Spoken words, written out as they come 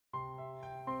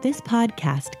This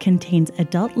podcast contains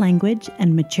adult language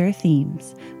and mature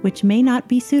themes, which may not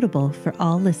be suitable for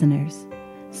all listeners.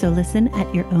 So listen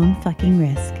at your own fucking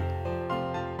risk.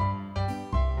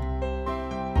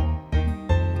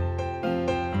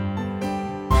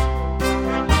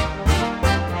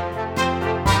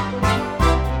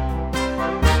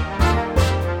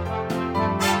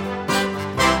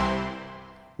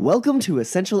 Welcome to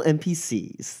Essential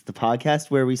NPCs, the podcast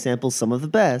where we sample some of the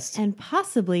best And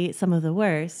possibly some of the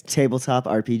worst. tabletop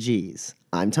RPGs.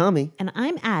 I'm Tommy, And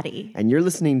I'm Addie. and you're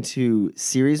listening to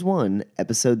Series 1,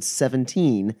 Episode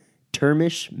 17,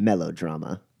 Termish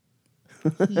Melodrama.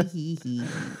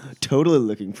 Totally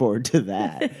looking forward to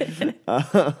that.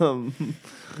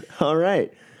 All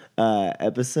right.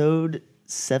 Episode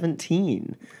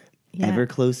 17. Yeah. Ever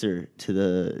closer to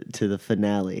the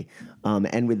finale.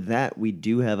 And with that, we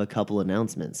do have a couple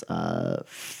announcements.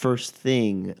 First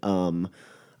thing,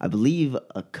 I believe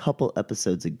a couple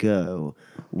episodes ago,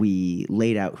 we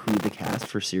laid out who the cast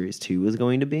for Series 2 was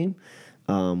going to be.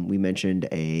 We mentioned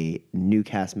a new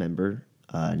cast member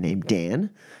named Dan,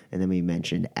 and then we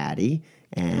mentioned Addie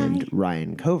and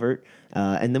Ryan Covert.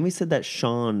 And then we said that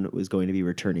Sean was going to be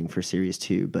returning for Series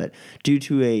 2, but due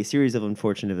to a series of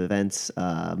unfortunate events,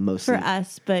 mostly... For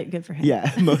us, but good for him.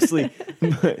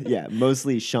 Yeah,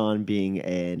 mostly Sean being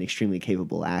an extremely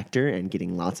capable actor and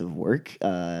getting lots of work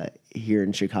here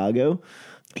in Chicago.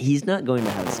 He's not going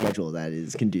to have a schedule that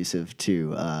is conducive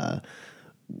to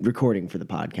recording for the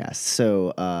podcast.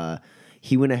 So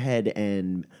he went ahead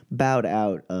and bowed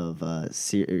out of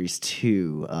Series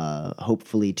 2,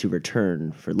 hopefully to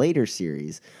return for later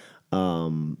series.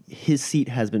 His seat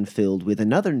has been filled with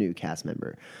another new cast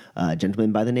member, a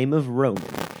gentleman by the name of Roman.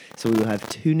 So we will have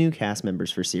two new cast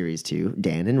members for Series 2,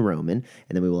 Dan and Roman,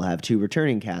 and then we will have two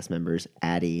returning cast members,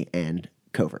 Addie and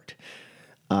Covert.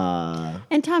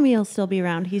 And Tommy will still be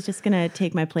around. He's just going to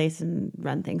take my place and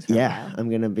run things for a while. I'm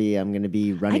gonna be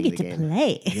running. I get the to game.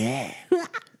 play. Yeah.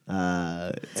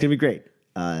 It's going to be great.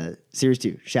 Series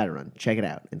 2, Shadowrun. Check it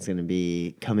out. It's going to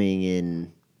be coming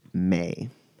in May.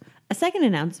 A second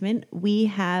announcement, we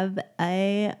have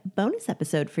a bonus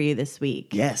episode for you this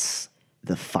week. Yes.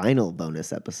 The final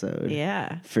bonus episode.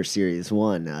 Yeah. For Series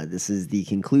 1. This is the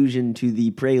conclusion to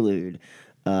the prelude.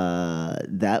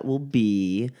 That will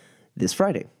be this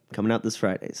Friday. Coming out this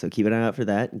Friday. So keep an eye out for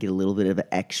that and get a little bit of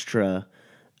extra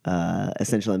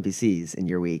essential NPCs in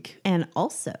your week. And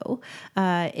also,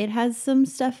 it has some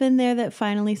stuff in there that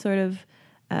finally sort of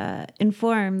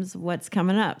informs what's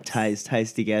coming up. Ties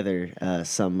together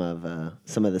some of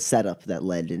the setup that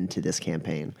led into this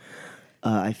campaign.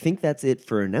 I think that's it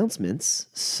for announcements.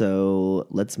 So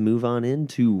let's move on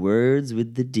into Words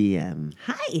with the DM.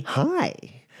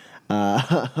 Hi.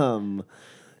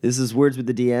 This is Words with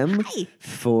the DM Hi.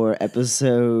 for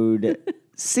episode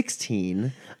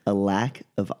 16, A Lack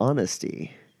of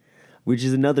Honesty, which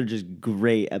is another just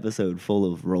great episode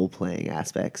full of role-playing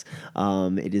aspects.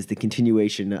 It is the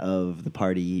continuation of the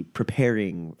party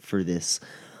preparing for this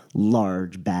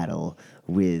large battle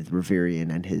with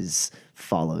Reverian and his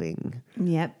following.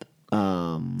 Yep.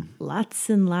 Lots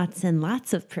and lots and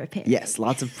lots of preparing. Yes,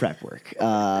 lots of prep work.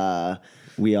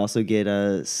 We also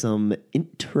get some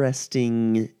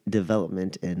interesting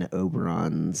development in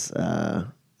Oberon's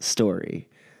story.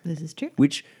 This is true.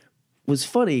 Which was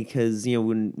funny because, you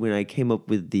know, when I came up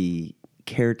with the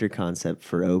character concept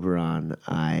for Oberon,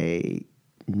 I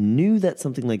knew that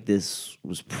something like this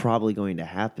was probably going to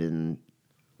happen,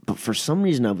 but for some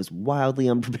reason I was wildly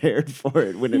unprepared for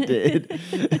it when it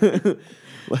did.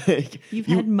 You've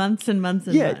had months and months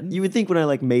and yeah, months. you would think when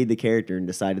I made the character and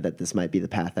decided that this might be the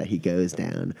path that he goes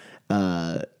down,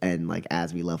 and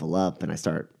as we level up and I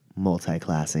start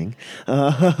multi-classing,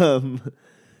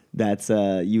 that's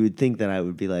you would think that I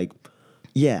would be like,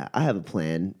 yeah, I have a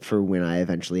plan for when I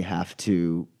eventually have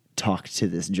to talk to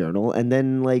this journal. And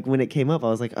then when it came up, I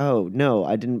was like, oh no,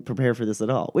 I didn't prepare for this at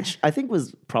all, which I think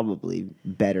was probably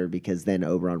better because then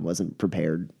Oberon wasn't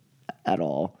prepared at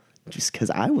all, just because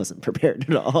I wasn't prepared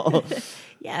at all.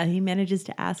 Yeah, he manages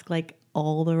to ask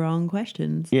all the wrong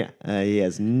questions. Yeah, he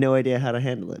has no idea how to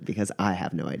handle it because I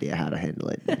have no idea how to handle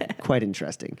it. Quite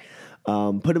interesting.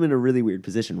 Put him in a really weird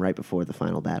position right before the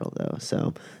final battle, though.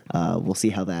 So we'll see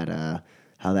how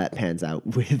that pans out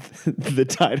with the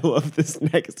title of this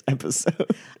next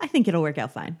episode. I think it'll work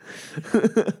out fine.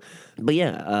 But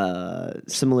yeah,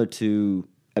 similar to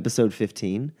episode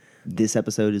 15, this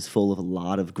episode is full of a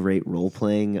lot of great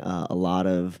role-playing, a lot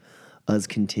of us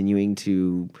continuing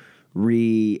to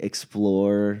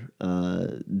re-explore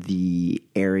the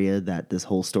area that this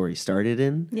whole story started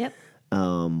in. Yep.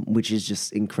 which is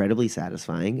just incredibly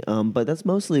satisfying. But that's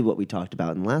mostly what we talked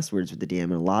about in last Words with the DM,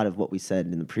 and a lot of what we said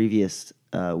in the previous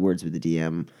Words with the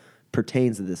DM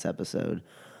pertains to this episode.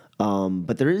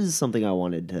 But there is something I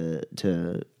wanted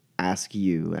to ask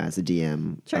you as a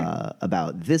DM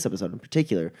about this episode in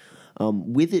particular,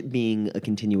 with it being a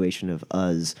continuation of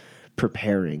us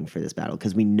preparing for this battle,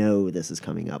 because we know this is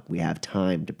coming up. We have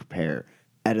time to prepare.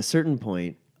 At a certain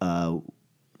point,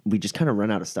 we just kind of run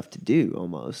out of stuff to do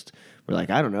almost. We're like,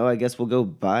 I don't know, I guess we'll go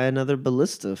buy another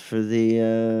ballista for the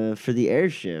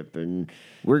airship, and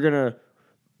we're going to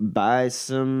buy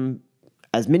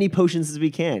as many potions as we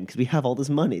can because we have all this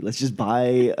money. Let's just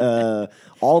buy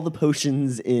all the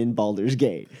potions in Baldur's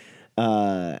Gate.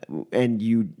 And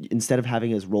you, instead of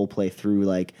having us role play through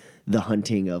like the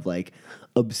hunting of like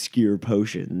obscure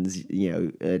potions,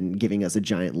 and giving us a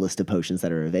giant list of potions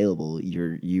that are available,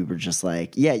 you were just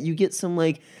like, yeah, you get some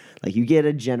like you get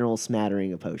a general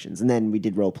smattering of potions. And then we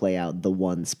did role play out the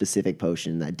one specific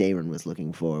potion that Darren was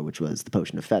looking for, which was the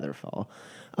potion of Featherfall.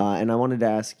 And I wanted to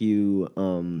ask you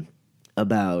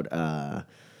about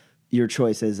your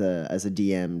choice as a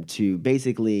DM to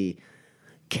basically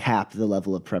cap the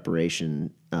level of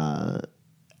preparation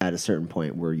at a certain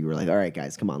point where you were like, all right,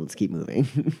 guys, come on, let's keep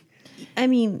moving. I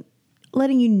mean,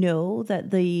 letting you know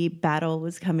that the battle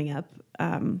was coming up,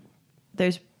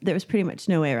 there was pretty much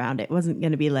no way around it. It wasn't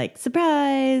going to be like,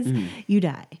 surprise, you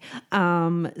die.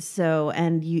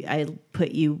 I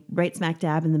put you right smack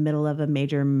dab in the middle of a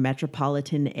major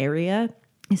metropolitan area.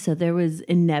 So there was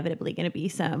inevitably going to be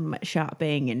some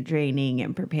shopping and draining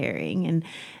and preparing,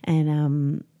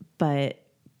 but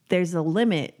there's a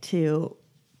limit to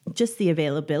just the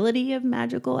availability of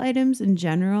magical items in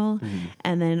general,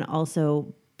 and then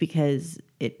also because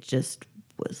it just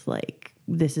was like,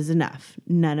 this is enough.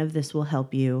 None of this will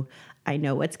help you. I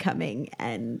know what's coming,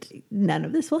 and none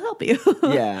of this will help you.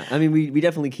 Yeah, I mean, we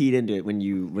definitely keyed into it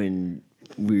when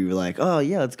we were like, oh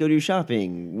yeah, let's go do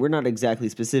shopping. We're not exactly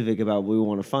specific about what we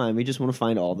want to find. We just want to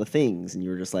find all the things. And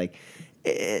you were just like,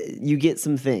 you get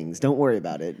some things. Don't worry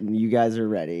about it. You guys are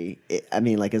ready.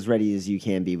 Like as ready as you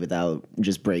can be without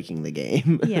just breaking the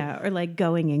game. Yeah, or like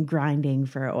going and grinding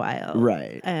for a while.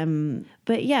 Right.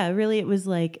 But yeah, really it was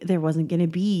like there wasn't going to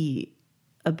be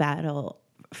a battle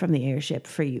from the airship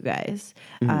for you guys.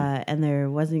 And there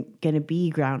wasn't going to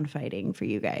be ground fighting for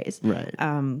you guys. Right.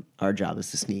 Our job is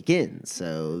to sneak in.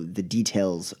 So the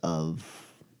details of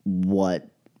what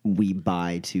we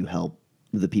buy to help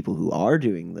the people who are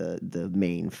doing the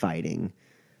main fighting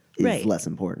is less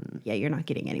important. Yeah, you're not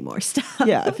getting any more stuff.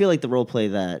 Yeah, I feel like the role play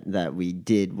that we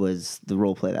did was the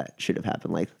role play that should have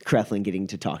happened. Like Krethlin getting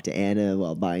to talk to Anna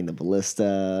while buying the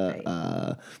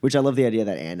ballista, which I love the idea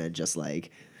that Anna just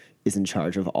like is in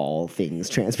charge of all things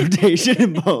transportation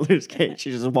in Baldur's Gate.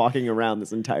 She's just walking around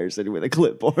this entire city with a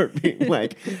clipboard being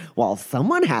like, well,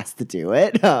 someone has to do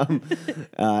it. And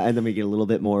then we get a little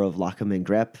bit more of Lockham and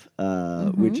Grep,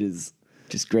 which is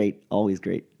just great. Always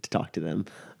great to talk to them.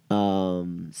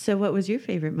 So what was your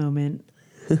favorite moment?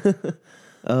 Definitely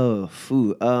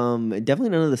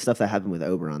none of the stuff that happened with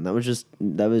Oberon. That was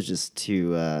just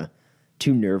too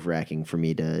nerve-wracking for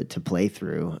me to play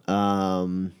through.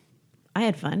 I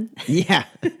had fun. Yeah,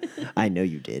 I know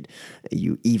you did.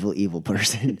 You evil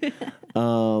person.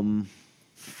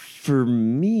 For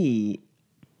me,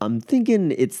 I'm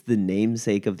thinking it's the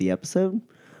namesake of the episode,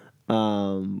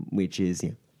 which is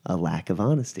a lack of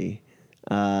honesty.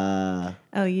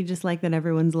 You just like that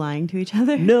everyone's lying to each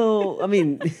other? No, I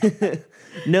mean,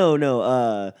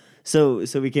 no. So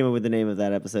we came up with the name of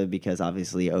that episode because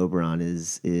obviously Oberon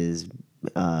is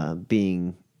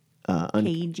being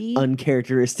cagey,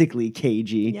 uncharacteristically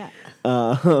cagey. Yeah.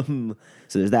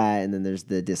 So there's that, and then there's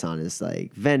the dishonest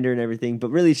like vendor and everything.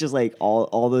 But really, it's just like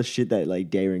all the shit that like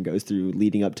Darren goes through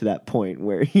leading up to that point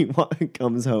where he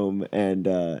comes home and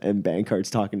Bankard's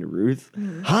talking to Ruth.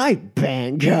 Hi,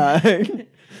 Bankard.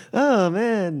 Oh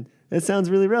man, that sounds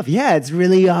really rough. Yeah, it's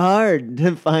really hard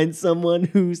to find someone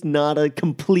who's not a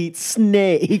complete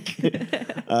snake.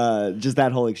 Just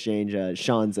that whole exchange.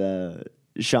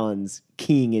 Sean's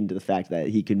keying into the fact that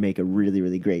he could make a really,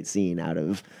 really great scene out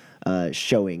of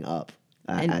showing up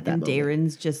at that moment.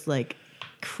 Darren's just like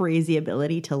crazy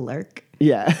ability to lurk.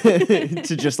 Yeah,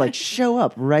 to just like show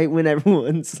up right when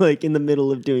everyone's like in the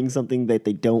middle of doing something that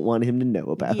they don't want him to know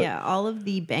about. Yeah, all of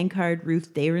the Bankard,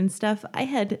 Ruth, Darren stuff, I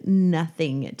had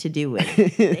nothing to do with.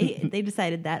 They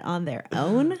decided that on their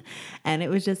own, and it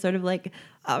was just sort of like,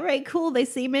 all right, cool, they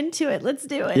seem into it, let's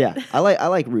do it. Yeah, I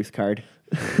like Ruth Card.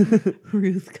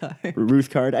 Ruth Card. Ruth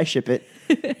Card, I ship it.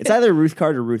 It's either Ruth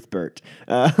Card or Ruth Burt.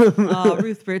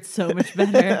 Ruth Burt's so much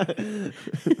better.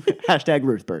 Hashtag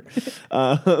Ruth Burt.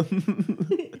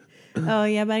 Oh,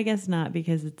 yeah, but I guess not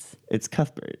because It's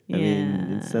Cuthbert. I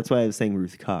mean, that's why I was saying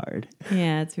Ruth Card.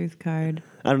 Yeah, it's Ruth Card.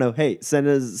 I don't know. Hey, send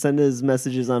us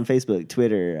messages on Facebook,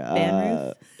 Twitter. Ban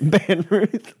Ruth? Ban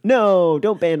Ruth? No,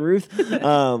 don't ban Ruth.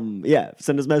 Yeah,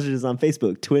 send us messages on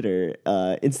Facebook, Twitter,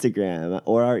 Instagram,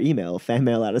 or our email,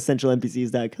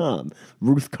 fanmail@essentialnpcs.com.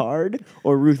 Ruth Card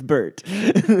or Ruth Burt?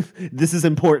 This is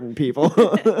important, people.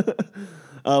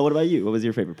 What about you? What was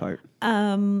your favorite part?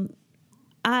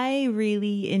 I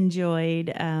really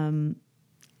enjoyed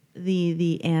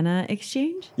the Anna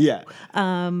exchange. Yeah.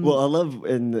 Well, I love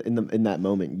in that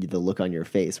moment the look on your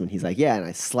face when he's like, "Yeah," and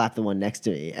I slapped the one next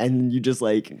to me, and you just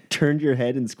like turned your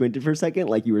head and squinted for a second,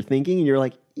 like you were thinking, and you're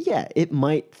like, "Yeah, it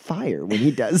might fire when he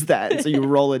does that." So you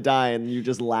roll a die and you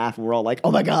just laugh, and we're all like,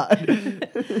 "Oh my god!"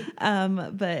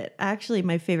 But actually,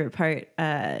 my favorite part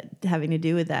having to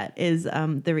do with that is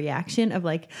the reaction of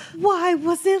like, "Why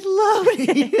was it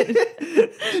loaded?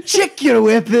 Check your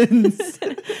weapons.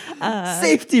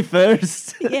 Safety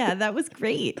first." Yeah, that was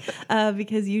great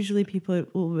because usually people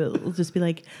will just be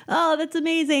like, "Oh, that's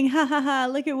amazing! Ha ha ha!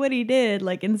 Look at what he did!"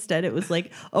 Like instead, it was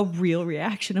like a real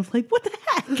reaction of like, "What the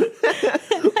heck?"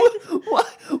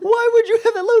 Why would you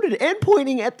have it loaded and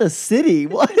pointing at the city?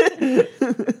 What?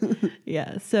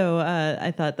 Yeah, so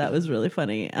I thought that was really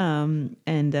funny and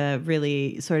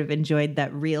really sort of enjoyed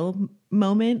that real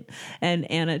moment. And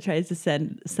Anna tries to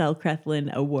sell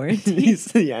Crethlin a warranty.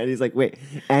 He's like, wait,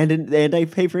 and I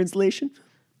pay for installation?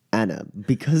 Anna,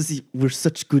 because we're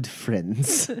such good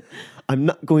friends, I'm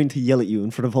not going to yell at you in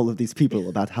front of all of these people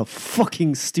about how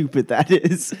fucking stupid that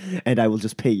is, and I will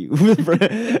just pay you.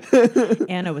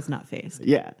 Anna was not phased.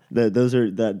 Yeah,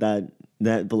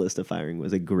 that ballista firing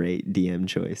was a great DM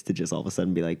choice to just all of a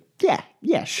sudden be like,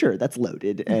 yeah, sure, that's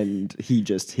loaded, and he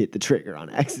just hit the trigger on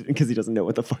accident because he doesn't know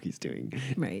what the fuck he's doing.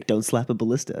 Right. Don't slap a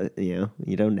ballista, you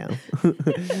don't know.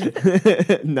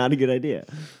 Not a good idea.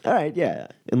 All right, yeah.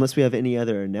 Unless we have any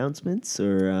other announcements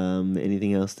or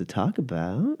anything else to talk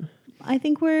about. I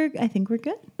think we're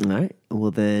good. All right.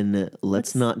 Well, then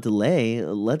let's not delay.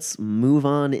 Let's move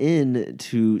on in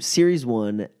to Series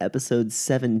 1, Episode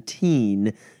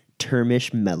 17,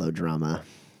 Termish Melodrama.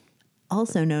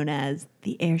 Also known as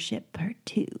The Airship Part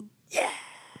 2. Yeah.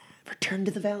 Return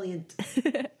to the Valiant.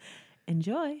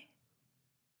 Enjoy.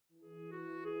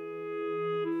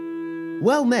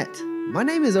 Well met. My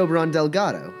name is Oberon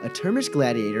Delgado, a Termish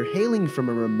gladiator hailing from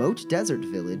a remote desert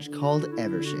village called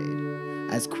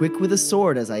Evershade. As quick with a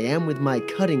sword as I am with my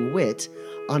cutting wit,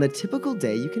 on a typical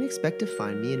day you can expect to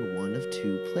find me in one of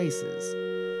two places: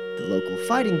 the local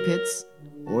fighting pits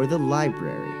or the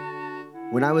library.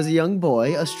 When I was a young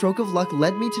boy, a stroke of luck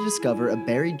led me to discover a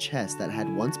buried chest that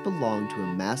had once belonged to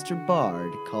a master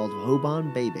bard called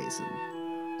Hoban Baybasin.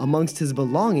 Amongst his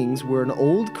belongings were an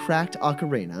old cracked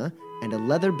ocarina and a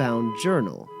leather-bound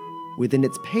journal. Within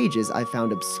its pages, I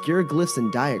found obscure glyphs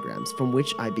and diagrams from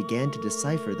which I began to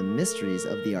decipher the mysteries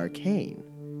of the arcane.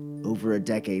 Over a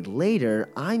decade later,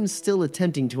 I'm still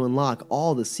attempting to unlock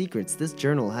all the secrets this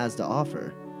journal has to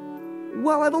offer.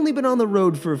 While I've only been on the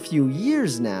road for a few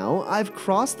years now, I've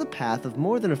crossed the path of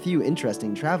more than a few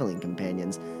interesting traveling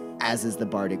companions. As is the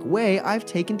Bardic way, I've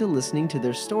taken to listening to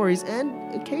their stories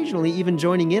and occasionally even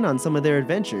joining in on some of their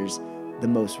adventures. The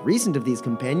most recent of these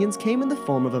companions came in the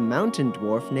form of a mountain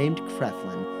dwarf named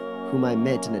Crethlin, whom I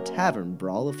met in a tavern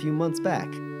brawl a few months back.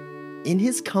 In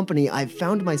his company, I've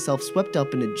found myself swept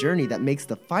up in a journey that makes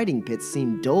the fighting pits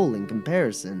seem dull in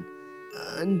comparison.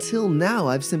 Until now,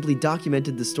 I've simply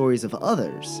documented the stories of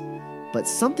others, but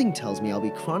something tells me I'll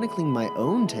be chronicling my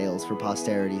own tales for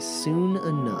posterity soon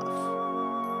enough.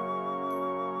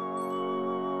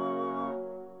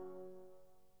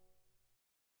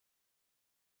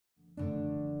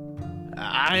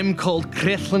 I'm called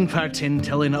Crethlin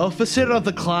Partintil, an officer of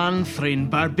the clan Thrain,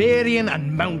 barbarian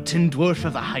and mountain dwarf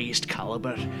of the highest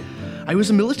caliber. I was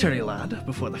a military lad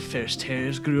before the first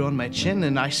hairs grew on my chin,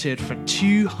 and I served for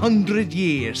 200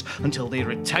 years until they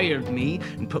retired me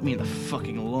and put me in the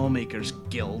fucking Lawmakers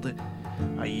Guild.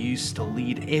 I used to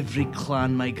lead every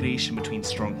clan migration between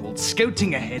strongholds,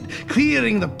 scouting ahead,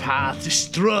 clearing the path,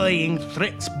 destroying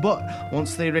threats, but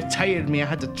once they retired me, I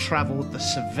had to travel with the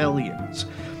civilians.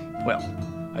 Well,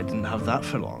 I didn't have that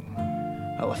for long.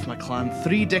 I left my clan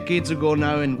 3 decades ago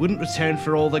now and wouldn't return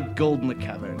for all the gold in the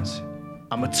caverns.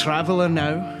 I'm a traveller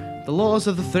now. The laws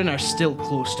of the Thrain are still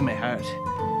close to my heart.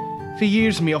 For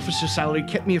years, my officer salary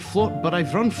kept me afloat, but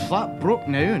I've run flat broke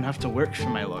now and have to work for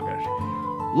my logger.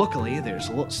 Luckily, there's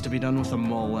lots to be done with a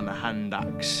maul and a hand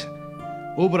axe.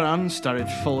 Oberon started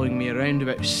following me around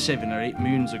about 7 or 8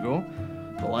 moons ago.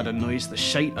 The lad annoys the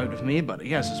shite out of me, but he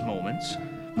has his moments.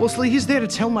 Mostly he's there to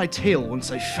tell my tale once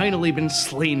I've finally been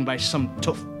slain by some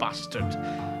tough bastard.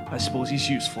 I suppose he's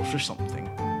useful for something.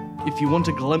 If you want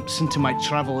a glimpse into my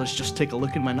travels, just take a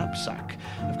look in my knapsack.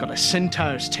 I've got a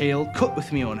centaur's tail cut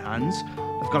with my own hands.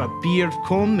 I've got a beard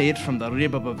comb made from the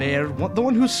rib of a bear, the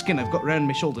one whose skin I've got round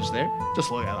my shoulders there.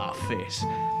 Just look at that face.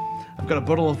 I've got a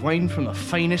bottle of wine from the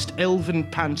finest elven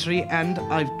pantry, and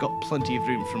I've got plenty of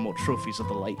room for more trophies of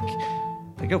the like.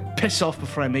 Now go piss off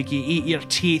before I make you eat your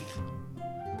teeth.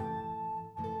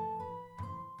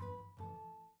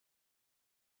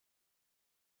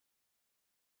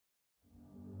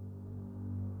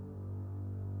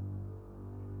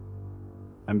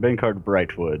 I'm Bankard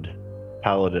Brightwood,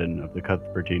 Paladin of the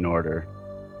Cuthbertine Order.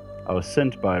 I was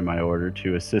sent by my order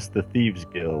to assist the Thieves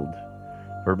Guild.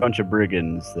 For a bunch of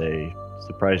brigands, they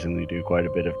surprisingly do quite a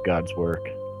bit of God's work.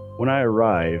 When I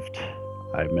arrived,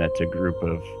 I met a group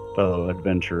of fellow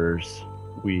adventurers.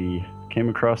 We came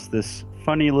across this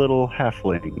funny little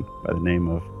halfling by the name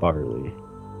of Barley.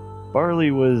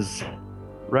 Barley was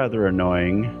rather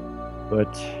annoying,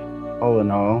 but all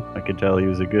in all, I could tell he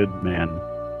was a good man.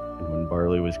 And when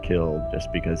Barley was killed,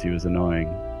 just because he was annoying,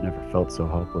 I never felt so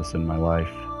helpless in my life.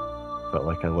 Felt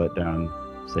like I let down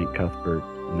St. Cuthbert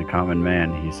and the common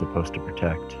man he's supposed to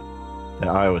protect, that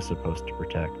I was supposed to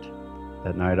protect.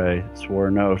 That night I swore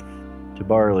an oath to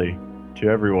Barley, to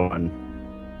everyone.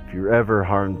 If you're ever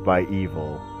harmed by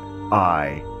evil,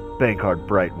 I, Bankard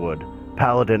Brightwood,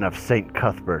 Paladin of St.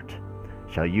 Cuthbert,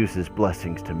 shall use his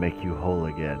blessings to make you whole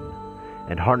again,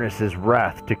 and harness his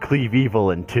wrath to cleave evil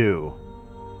in two.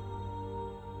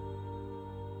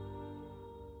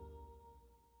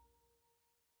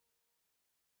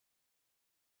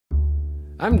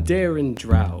 I'm Darren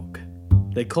Draug.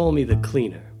 They call me the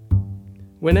Cleaner.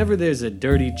 Whenever there's a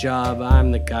dirty job,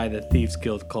 I'm the guy the Thieves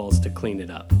Guild calls to clean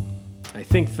it up. I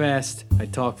think fast, I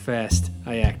talk fast,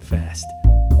 I act fast.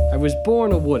 I was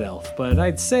born a wood elf, but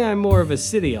I'd say I'm more of a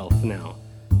city elf now.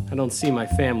 I don't see my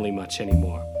family much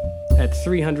anymore. At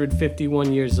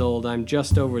 351 years old, I'm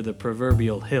just over the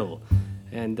proverbial hill,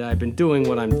 and I've been doing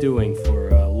what I'm doing for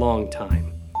a long time.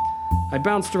 I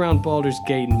bounced around Baldur's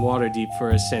Gate and Waterdeep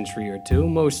for a century or two,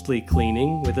 mostly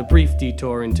cleaning, with a brief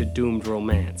detour into doomed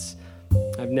romance.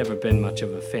 I've never been much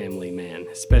of a family man,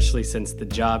 especially since the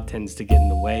job tends to get in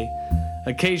the way.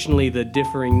 Occasionally, the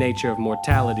differing nature of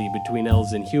mortality between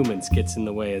elves and humans gets in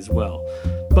the way as well.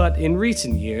 But in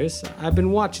recent years, I've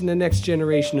been watching the next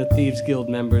generation of Thieves Guild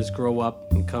members grow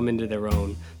up and come into their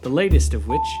own, the latest of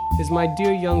which is my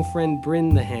dear young friend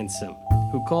Bryn the Handsome,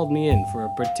 who called me in for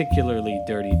a particularly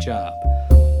dirty job.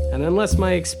 And unless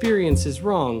my experience is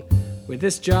wrong, with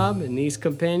this job and these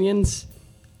companions,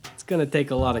 it's gonna take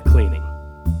a lot of cleaning.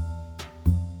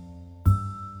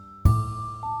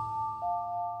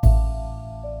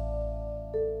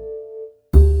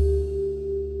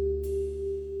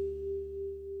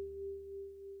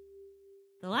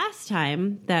 The last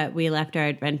time that we left our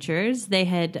adventurers, they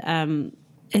had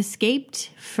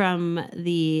escaped from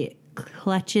the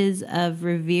clutches of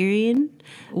Reverian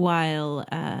while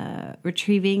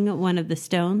retrieving one of the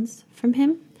stones from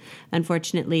him.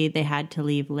 Unfortunately, they had to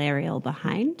leave Lariel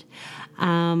behind.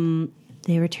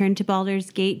 They returned to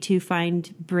Baldur's Gate to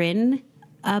find Bryn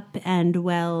up and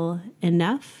well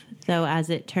enough, though as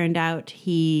it turned out,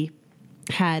 he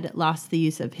had lost the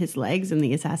use of his legs in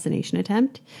the assassination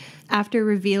attempt. After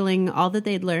revealing all that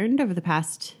they'd learned over the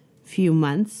past few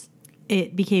months,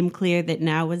 it became clear that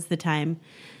now was the time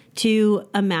to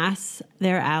amass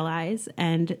their allies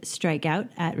and strike out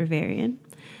at Reverian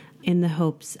in the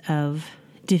hopes of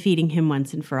defeating him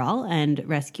once and for all and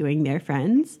rescuing their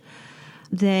friends.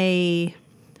 They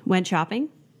went shopping,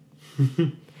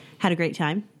 had a great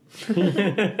time,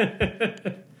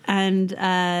 and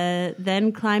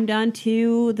then climbed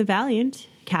onto the Valiant,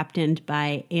 captained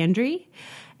by Andry,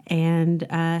 and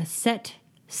set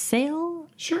sail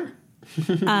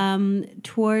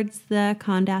towards the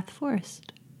Kondath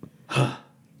Forest.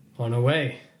 On our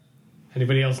way.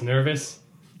 Anybody else nervous?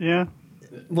 Yeah,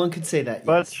 One could say that,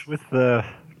 but yes. with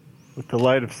the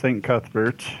light of St.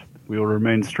 Cuthbert, we will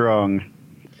remain strong.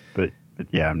 But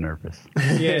yeah, I'm nervous.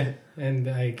 Yeah, and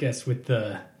I guess with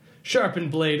the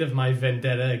sharpened blade of my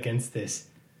vendetta against this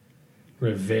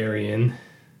Reverian.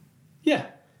 Yeah,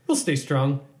 we'll stay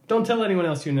strong. Don't tell anyone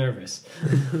else you're nervous.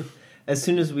 As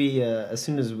soon as we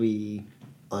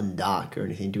undock or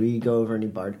anything, do we go over any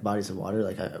bodies of water?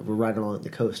 Like we're right along the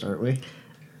coast, aren't we?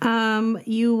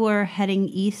 You were heading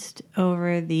east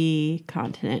over the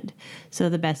continent, so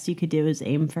the best you could do is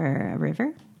aim for a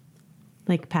river,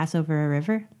 like pass over a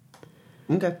river.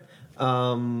 Okay.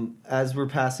 As we're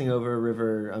passing over a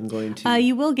river, I'm going to.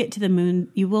 You will get to the moon.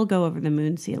 You will go over the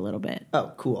moon sea a little bit.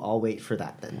 Oh, cool. I'll wait for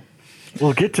that then.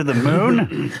 We'll get to the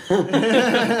moon.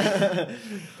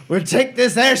 We'll take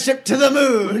this airship to the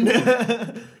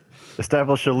moon.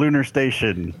 Establish a lunar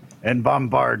station and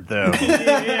bombard them.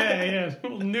 yeah.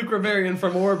 Nuke rebellion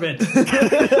from orbit.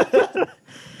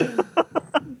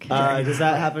 Does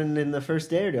that happen in the first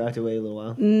day, or do I have to wait a little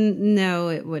while? No,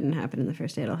 it wouldn't happen in the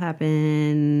first day. It'll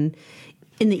happen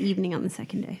in the evening on the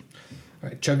second day. All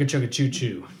right, chugga choo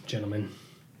choo, gentlemen.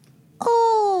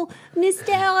 Oh,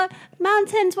 Mr.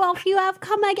 Mountains Wolf, you have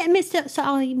come again. Mr.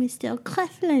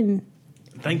 Cleflin.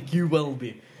 Thank you,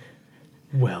 Welby.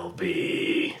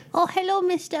 Welby. Oh, hello,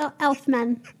 Mr.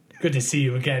 Elfman. Good to see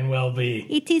you again, Welby.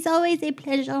 It is always a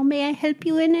pleasure. May I help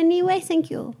you in any way? Thank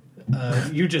you.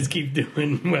 You just keep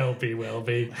doing Welby.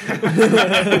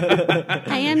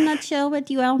 I am not sure what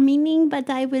you are meaning, but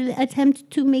I will attempt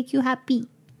to make you happy.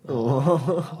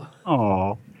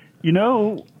 Oh, you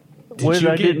know what you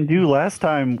I get- didn't do last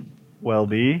time,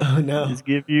 Welby? Oh, no. Is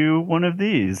give you one of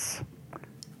these.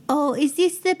 Oh, is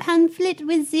this the pamphlet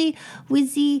with the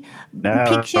No,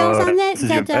 pictures on it this is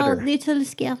that are a better. little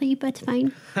scary, but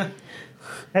fine?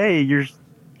 Hey,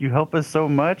 you help us so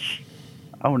much.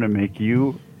 I want to make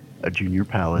you a junior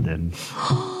paladin.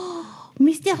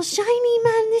 Mr. Shiny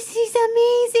Man, this is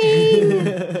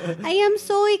amazing! I am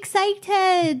so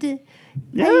excited.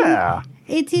 Yeah,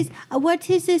 It is. What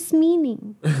is this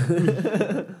meaning?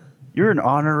 you're an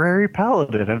honorary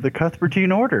paladin of the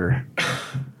Cuthbertine Order.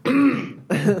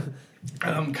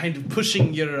 I'm kind of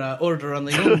pushing your order on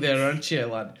the young there, aren't you,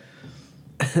 lad?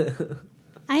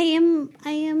 I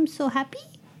am so happy.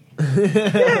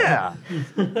 Yeah.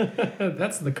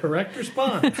 That's the correct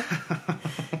response.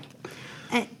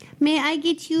 May I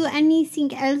get you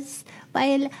anything else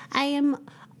while I am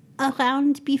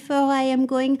around before I am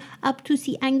going up to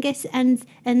see Angus and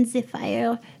the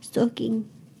fire stoking?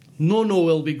 No,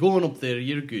 we'll be going up there.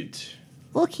 You're good.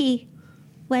 Okay.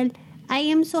 Well, I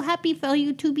am so happy for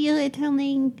you to be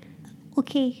returning.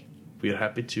 Okay. We're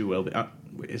happy to, Welby.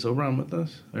 Is Oberon with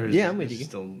us? Or is Yeah, I'm with you.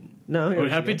 Still... No, We're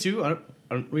happy too.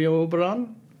 Aren't we,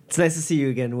 Oberon? It's nice to see you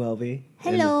again, Welby.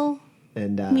 Hello,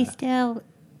 And Mr.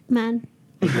 Man.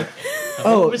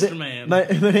 oh, Mr. Man. My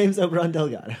name's Oberon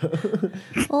Delgado.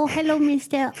 Oh, hello,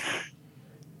 Mr.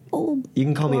 Oh, You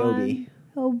can call me Obi.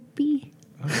 Obi.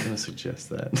 I was going to suggest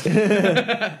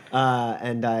that.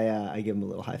 And I give him a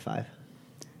little high five.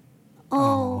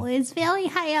 Oh, it's very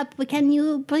high up. Can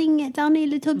you bring it down a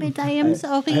little bit? I am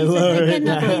sorry that lower I it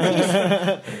cannot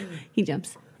resist. He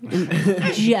jumps and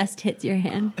just hits your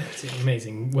hand. It's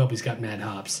amazing. Welby's got mad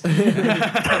hops.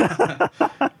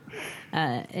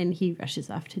 And he rushes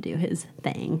off to do his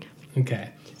thing. Okay.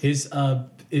 Is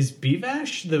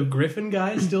Bevash, the griffin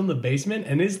guy, still in the basement?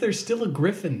 And is there still a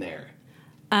griffin there?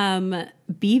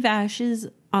 Bevash is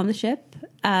on the ship.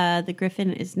 The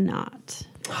Griffin is not.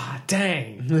 Ah,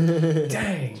 dang.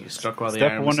 Dang. Struck while the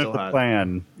Step iron was one still of the hot.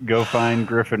 plan: go find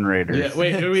Griffin Raiders. Yeah,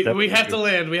 wait, we have to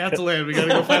land. We have to land. We gotta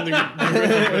go find the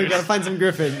Griffin. We gotta find some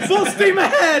griffins. Full steam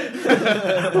ahead!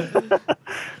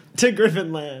 To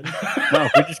Griffin Land. No,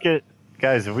 if we just get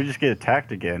guys. If we just get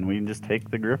attacked again, we can just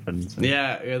take the Griffins.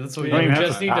 Yeah, that's what we don't We even have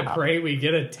just to need to stop. pray we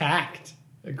get attacked.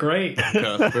 Great.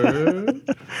 Cuthbert.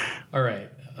 All right.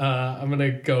 I'm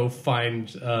gonna go find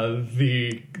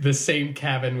the same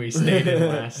cabin we stayed in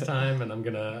last time, and I'm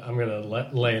gonna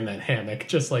lay in that hammock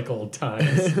just like old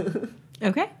times.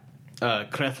 Okay.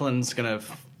 Creflin's gonna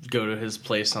go to his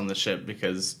place on the ship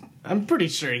because I'm pretty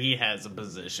sure he has a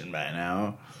position by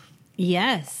now.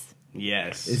 Yes.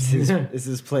 Yes. Is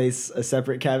his place a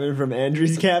separate cabin from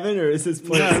Andrew's cabin, or is his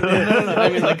place? no. I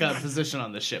mean, like a position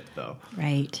on the ship, though.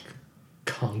 Right.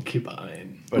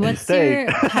 Concubine. But What's stay. your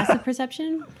passive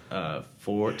perception?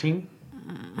 14.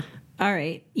 All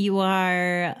right. You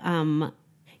are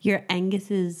you're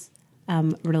Angus's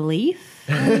relief.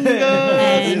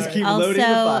 And Just keep also loading the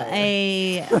fire.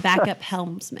 a backup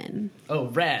helmsman. Oh,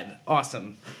 rad.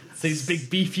 Awesome. These big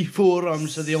beefy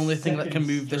forearms are the only thing that can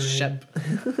move this ship.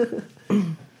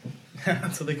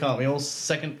 That's what they call me, old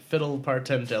second fiddle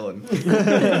part-time Dylan.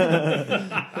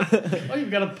 Oh, you've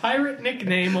got a pirate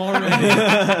nickname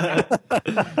already.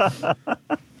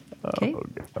 Okay.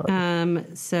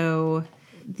 So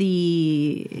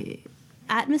the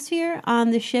atmosphere on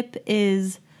the ship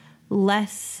is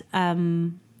less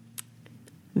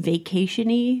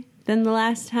vacation-y than the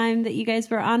last time that you guys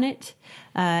were on it.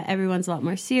 Everyone's a lot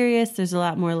more serious. There's a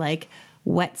lot more like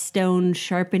whetstone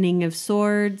sharpening of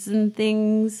swords and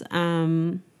things.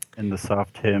 And the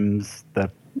soft hymns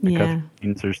that the Yeah.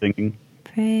 Cuthbertines are singing.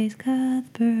 Praise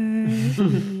Cuthbert,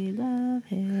 we love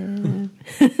him.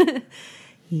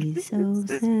 He's so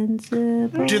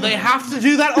sensible. Do they have to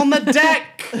do that on the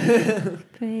deck?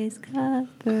 Praise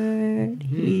Cuthbert,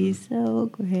 he's so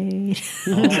great.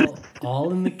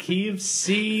 All in the key of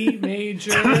C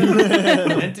major,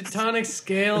 pentatonic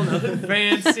scale, nothing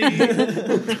fancy.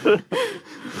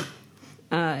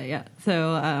 Yeah.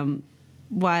 So,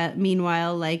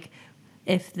 meanwhile, like,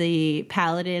 if the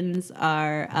paladins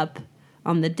are up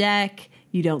on the deck,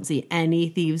 you don't see any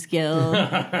Thieves Guild,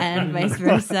 and vice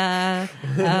versa.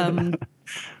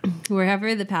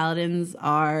 Wherever the paladins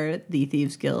are, the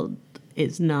Thieves Guild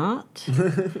is not.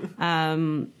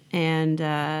 And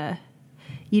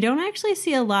you don't actually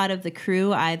see a lot of the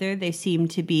crew either. They seem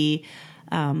to be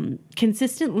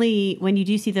consistently, when you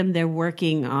do see them, they're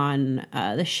working on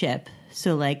the ship.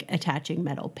 So, like, attaching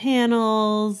metal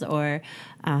panels or,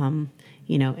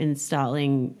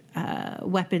 installing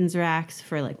weapons racks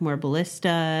for, like, more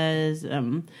ballistas.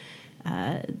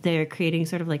 They're creating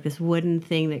sort of like this wooden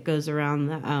thing that goes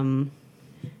around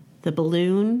the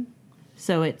balloon.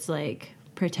 So it's, like,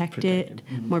 protected.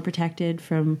 More protected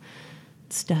from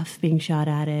stuff being shot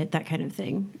at it, that kind of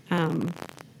thing.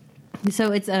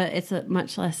 So it's a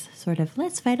much less sort of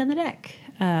let's fight on the deck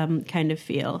kind of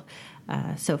feel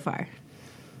so far.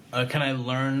 Can I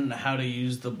learn how to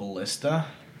use the ballista?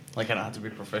 Like, I don't have to be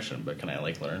proficient, but can I,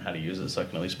 like, learn how to use it so I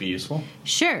can at least be useful?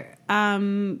 Sure.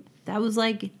 That was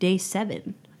like day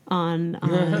 7 on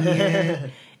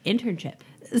your internship.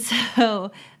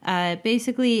 So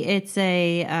basically, it's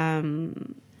a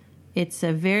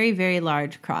very, very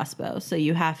large crossbow. So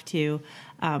you have to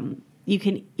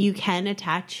you can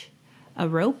attach a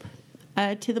rope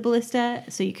to the ballista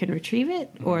so you can retrieve it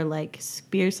or like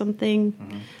spear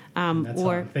something. That's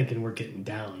how I'm thinking we're getting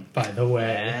down, by the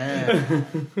way.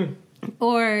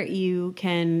 Or you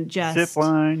can just Zip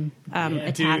line.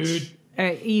 attach, dude.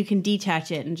 or you can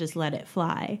detach it and just let it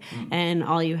fly. And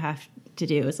all you have to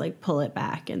do is like pull it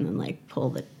back and then like pull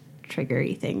the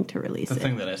triggery thing to release The it.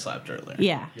 thing that I slapped earlier.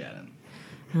 Yeah. Yeah.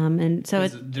 And so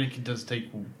Does it take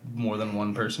more than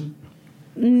one person?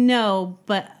 no,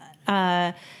 but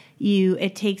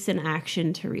it takes an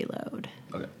action to reload.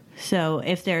 Okay. So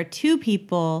if there are 2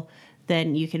 people,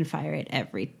 then you can fire it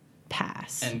every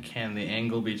pass. And can the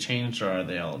angle be changed, or are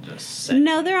they all just set?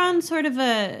 No, they're on sort of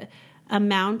a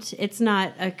mount. It's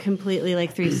not a completely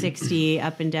like 360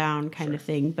 up and down kind of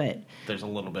thing, but There's a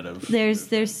little bit of...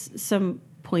 there's some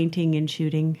pointing and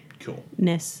shootingness Cool.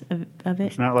 of it.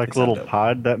 It's not like It's a little not dope.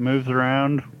 pod that moves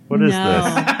around. What is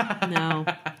this? No,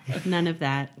 none of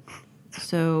that.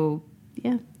 So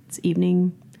yeah, it's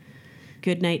evening.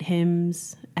 Good night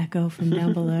hymns echo from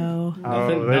down below.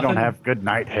 Oh, they don't have good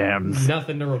night hymns.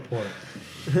 Nothing to report.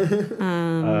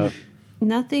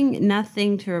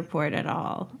 Nothing to report at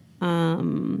all.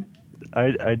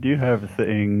 I do have a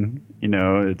thing,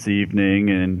 it's evening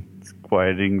and it's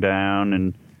quieting down,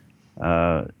 and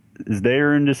is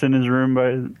Darren just in his room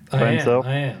by himself?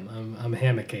 I am. I'm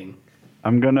hammocking.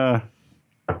 I'm gonna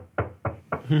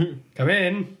Come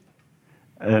in.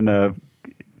 and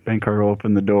Bankar will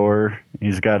open the door.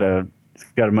 He's got a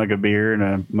mug of beer and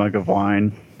a mug of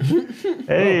wine.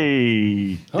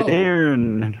 Hey, Oh.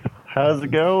 Darren, how's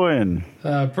it going?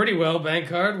 Pretty well,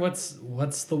 Bankard.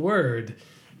 What's the word?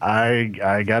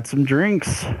 I got some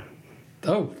drinks.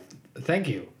 Oh, thank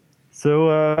you.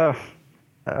 So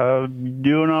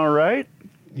doing all right?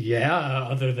 Yeah,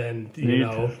 other than Neat.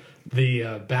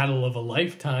 the battle of a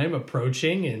lifetime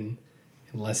approaching in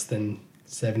less than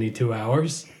 72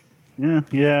 hours.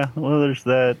 Yeah. Well, there's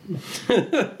that.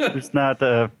 There's not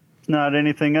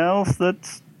anything else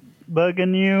that's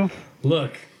bugging you.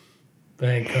 Look,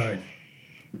 Bankard,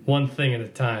 one thing at a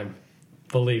time.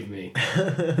 Believe me.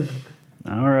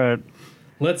 All right.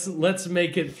 Let's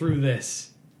make it through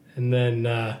this, and then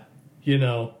the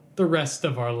rest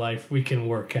of our life we can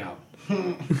work out.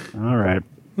 All right.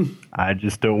 I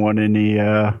just don't want any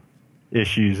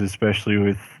issues, especially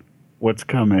with what's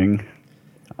coming.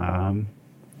 Didn't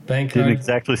Bankard,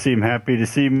 exactly seem happy to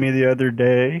see me the other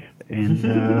day, and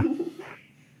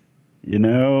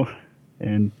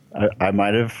and I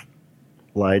might have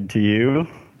lied to you.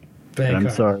 And I'm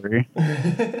Bankard, sorry.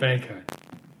 Bankard,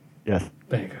 Yes.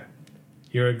 Bankard.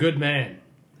 You're a good man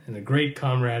and a great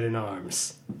comrade in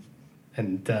arms.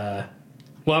 And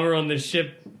while we're on this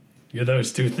ship, you're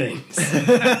those 2 things.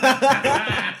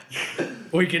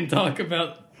 We can talk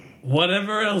about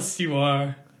whatever else you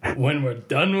are when we're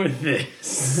done with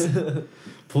this.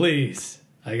 Please,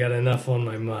 I got enough on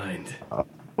my mind. All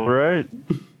right.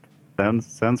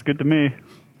 Sounds good to me.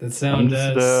 That sound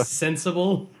just,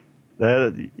 sensible?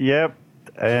 Yep.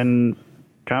 And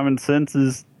common sense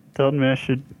is telling me I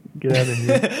should get out of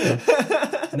here.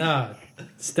 Nah,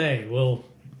 stay. We'll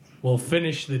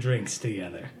finish the drinks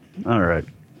together. All right.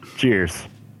 Cheers.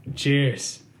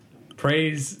 Cheers.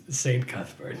 Praise Saint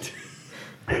Cuthbert.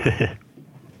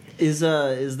 Is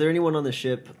there anyone on the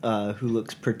ship who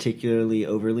looks particularly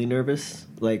overly nervous?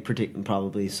 Like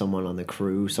probably someone on the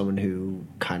crew, someone who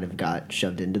kind of got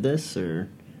shoved into this, or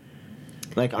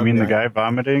like I mean, the guy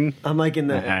vomiting? I'm like in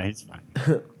the Nah, he's fine.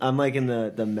 I'm like in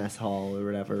the mess hall or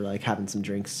whatever, like having some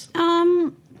drinks,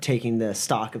 taking the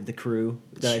stock of the crew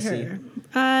that I see.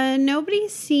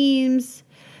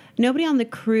 Nobody on the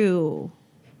crew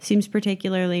seems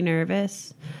particularly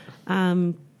nervous.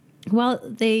 Well,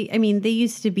 they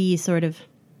used to be sort of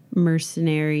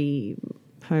mercenary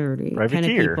party kind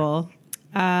of people.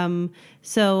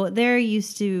 So they're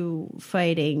used to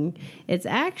fighting. It's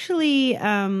actually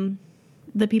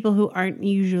the people who aren't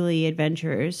usually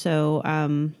adventurers. So,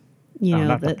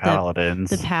 not the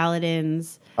paladins. The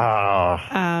paladins. Oh.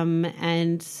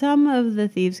 And some of the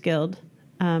Thieves Guild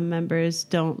members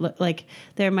don't look like,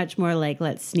 they're much more like,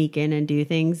 let's sneak in and do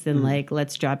things than like,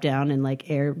 let's drop down and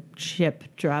like airship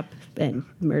drop and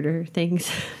murder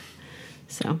things.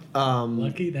 So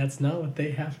lucky that's not what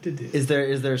they have to do. Is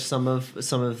there some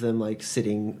of them like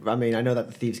sitting? I mean, I know that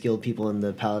the Thieves Guild people and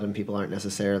the Paladin people aren't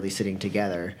necessarily sitting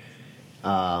together,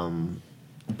 but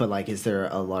like, is there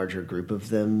a larger group of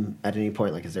them at any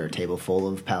point? Like, is there a table full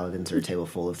of Paladins or a table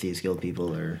full of Thieves Guild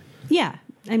people? Or yeah,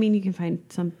 I mean, you can find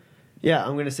some. Yeah,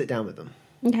 I'm gonna sit down with them.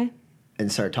 Okay.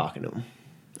 And start talking to them.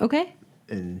 Okay.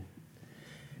 And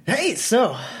hey,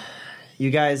 so you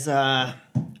guys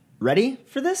ready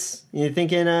for this? You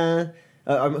thinking? Who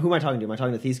am I talking to? Am I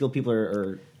talking to Thieves Guild people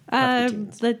or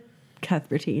Cuthbertines? The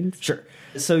Cuthbertines. Sure.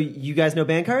 So you guys know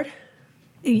Bankard?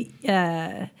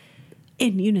 In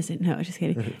unison. No, just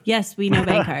kidding. Yes, we know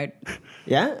Bankard.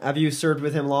 Yeah. Have you served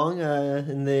with him long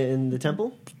in the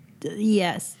temple?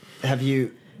 Yes. Have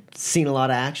you seen a lot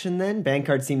of action then?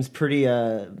 Bankard seems pretty.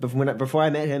 Before I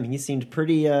met him, he seemed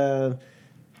pretty adept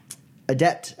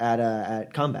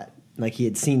at combat. Like he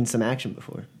had seen some action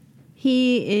before.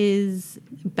 He is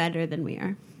better than we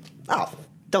are. Oh,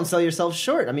 don't sell yourself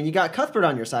short. I mean, you got Cuthbert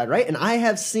on your side, right? And I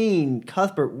have seen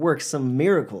Cuthbert work some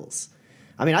miracles.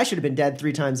 I mean, I should have been dead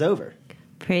 3 times over.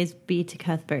 Praise be to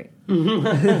Cuthbert.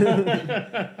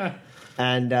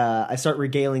 And I start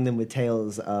regaling them with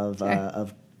tales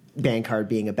of Bankard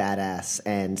being a badass,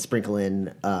 and sprinkle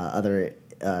in other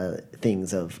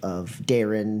things of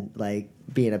Darren like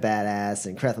being a badass,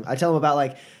 and Cretham. I've been telling him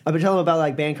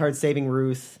about Bankard saving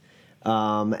Ruth,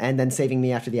 and then saving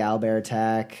me after the owlbear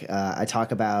attack. I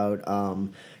talk about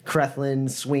Crethlin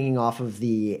swinging off of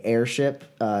the airship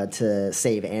to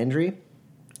save Andry,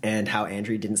 and how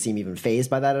Andry didn't seem even fazed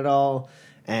by that at all.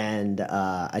 And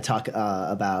I talk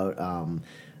about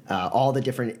all the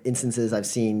different instances I've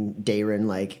seen Darren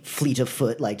like fleet of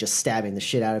foot, like just stabbing the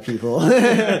shit out of people.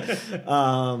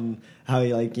 How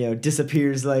he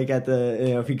disappears like at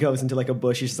the if he goes into like a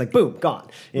bush, he's just like boom, gone.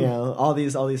 All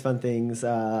these fun things.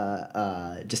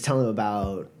 Just telling them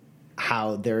about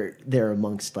how they're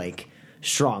amongst like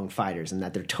strong fighters, and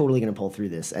that they're totally going to pull through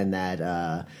this, and that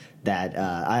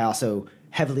I also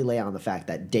heavily lay on the fact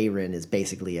that Darren is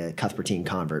basically a Cuthbertine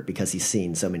convert because he's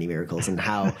seen so many miracles, and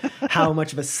how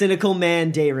much of a cynical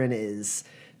man Darren is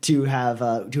to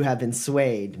have been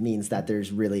swayed means that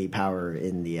there's really power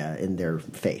in their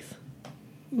faith.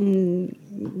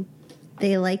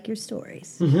 They like your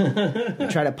stories. I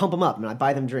try to pump them up, and I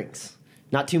buy them drinks.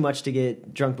 Not too much to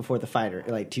get drunk before the fight, or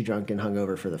like too drunk and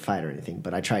hungover for the fight or anything,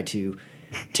 but I try to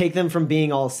take them from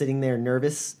being all sitting there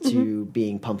nervous to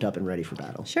being pumped up and ready for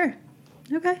battle. Sure.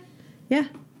 Okay. Yeah,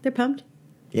 they're pumped.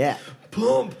 Yeah.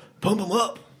 Pump them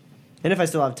up. And if I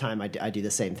still have time, I do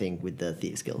the same thing with the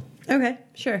Thieves Guild. Okay,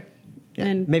 sure. Yeah.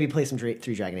 And maybe play some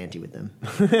Three Dragon Ante with them.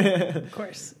 Of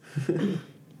course.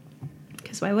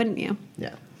 Because why wouldn't you?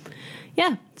 Yeah.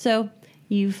 Yeah, so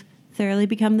you've thoroughly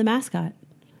become the mascot.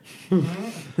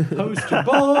 Poster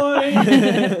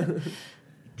boy!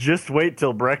 Just wait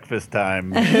till breakfast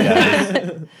time,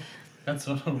 guys. That's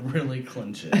what'll really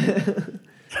clinch it.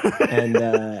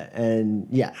 and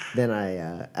yeah, then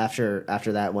I after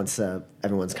that, once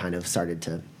everyone's kind of started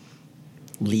to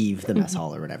leave the mess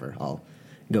hall or whatever, I'll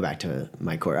go back to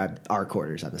our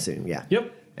quarters, I'm assuming. Yeah.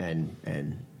 Yep.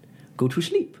 And go to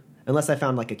sleep, unless I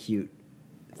found like a cute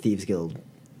Thieves Guild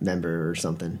member or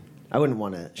something. I wouldn't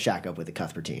want to shack up with a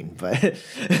Cuthbertine, but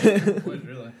Would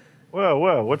really?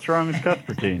 Whoa, what's wrong with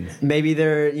Cuthbertines? maybe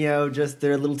they're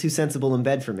they're a little too sensible in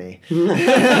bed for me.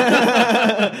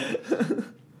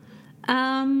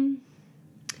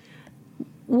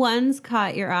 One's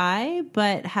caught your eye,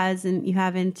 but you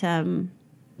haven't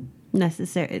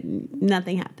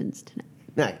Nothing happens tonight.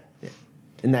 No, yeah.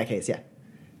 In that case, yeah.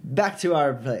 Back to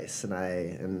our place, and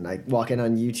I walk in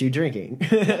on you two drinking.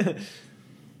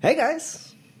 Hey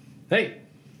guys. Hey,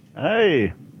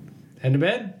 Hey, head to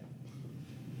bed?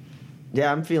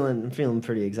 Yeah, I'm feeling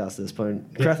pretty exhausted at this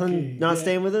point. Krethlin not yeah.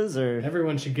 staying with us, or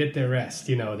Everyone should get their rest,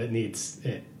 that needs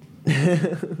it.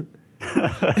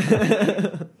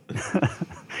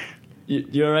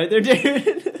 you all right there,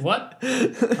 Darren? What?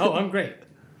 Oh, I'm great.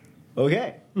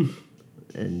 Okay.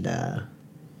 And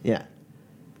yeah,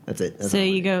 that's it. That's So all.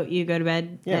 you go to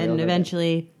bed, Yeah, we all and go to bed.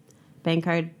 eventually,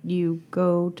 Bankard, you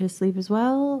go to sleep as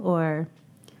well, or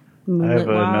I moonlit have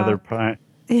another walk? pint.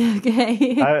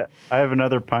 Okay. I have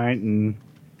another pint and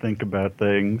think about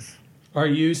things. Are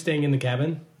you staying in the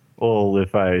cabin? Well,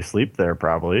 if I sleep there,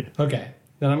 probably. Okay.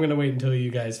 Then I'm going to wait until you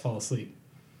guys fall asleep.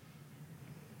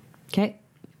 Okay.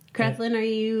 Krethlin, are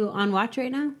you on watch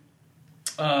right now?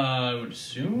 I would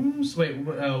assume. So wait,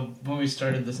 when we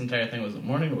started this entire thing, was it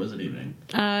morning or was it evening?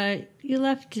 You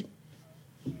left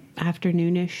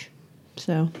afternoonish,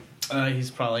 so He's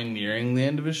probably nearing the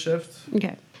end of his shift.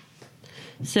 okay.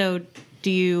 So, do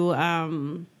you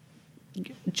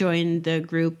join the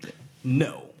group?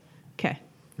 No. Okay.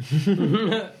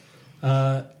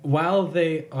 While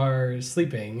they are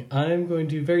sleeping, I'm going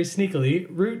to very sneakily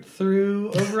root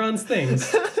through Oberon's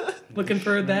things, looking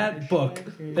for that book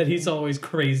that he's always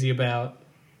crazy about.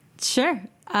 Sure.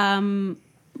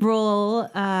 Roll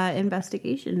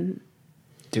investigation.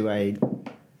 Do I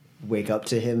wake up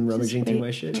to him rummaging through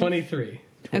my shit? 23.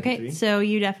 Okay, so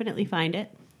you definitely find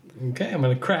it. Okay, I'm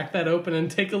going to crack that open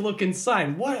and take a look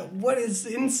inside. What is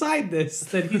inside this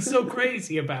that he's so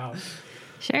crazy about?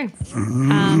 Sure.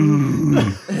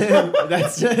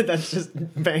 That's just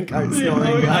Bankard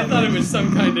snoring. I thought it was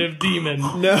some kind of demon.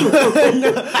 No.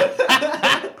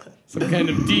 Some kind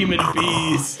of demon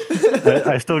bees.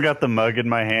 I still got the mug in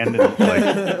my hand, and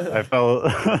I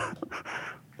felt.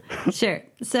 Sure.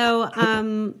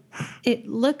 So, it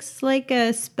looks like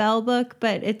a spell book,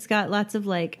 but it's got lots of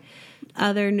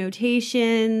other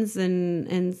notations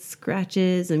and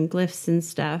scratches and glyphs and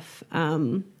stuff.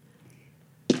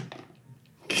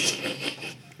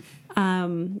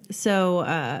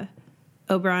 So,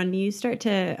 Oberon, you start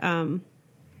to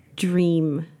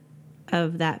dream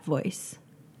of that voice.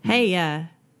 Hey,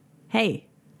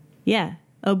 yeah,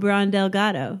 Oberon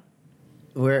Delgado.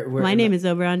 Where My name is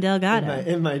Oberon Delgado.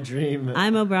 in my dream.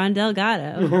 I'm Oberon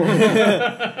Delgado.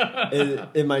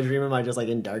 In my dream, am I just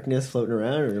in darkness floating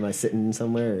around, or am I sitting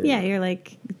somewhere? Or? Yeah,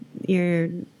 you're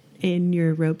in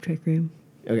your rope trick room.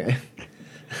 Okay.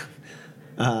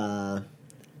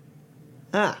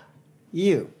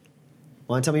 You.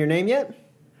 Want to tell me your name yet?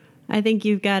 I think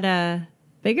you've got a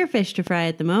bigger fish to fry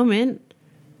at the moment.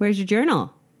 Where's your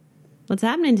journal? What's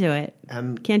happening to it?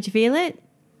 Can't you feel it?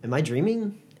 Am I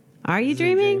dreaming? Are you Is it a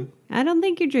dreaming? dream? I don't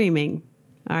think you're dreaming.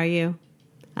 Are you?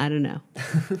 I don't know.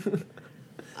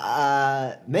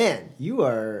 Man, you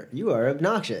are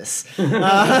obnoxious. Oh,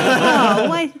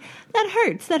 why? That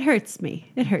hurts. That hurts me.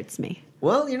 It hurts me.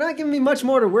 Well, you're not giving me much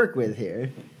more to work with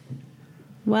here.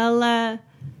 Well,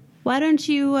 why don't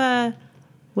you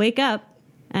wake up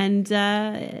and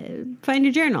find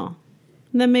your journal?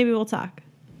 And then maybe we'll talk.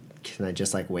 Can I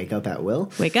just wake up at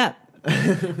will? Wake up.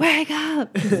 Wake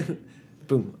up.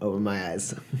 Boom, open my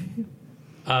eyes.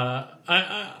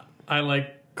 I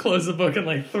close the book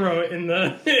and throw it in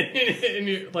the in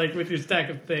your, with your stack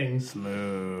of things.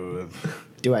 Smooth.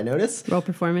 Do I notice? Roll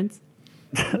performance.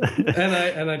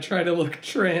 And I try to look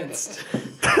tranced.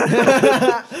 Natural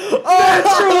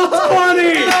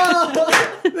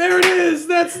 20! There it is.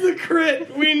 That's the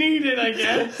crit we needed, I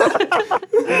guess.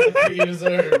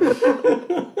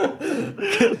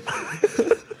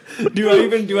 Do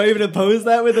I even oppose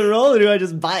that with a roll, or do I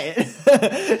just buy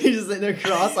it? He's just sitting there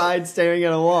cross-eyed staring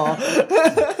at a wall.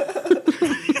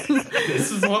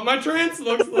 This is what my trance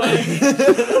looks like.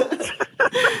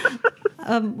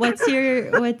 What's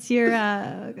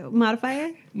your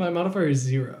modifier? My modifier is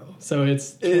 0, so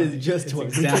it's 20. It is just 20.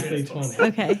 Exactly 20.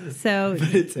 Okay, so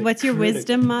it's a what's your critical.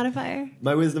 wisdom modifier?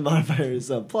 My wisdom modifier is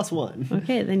 +1.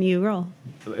 Okay, then you roll.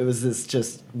 Was this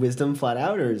just wisdom flat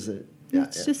out, or is it?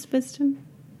 It's just wisdom.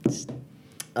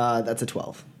 That's a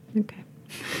 12. Okay.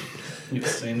 You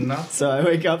say nothing. So I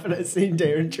wake up and I see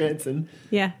Darren Transon,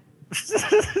 Yeah.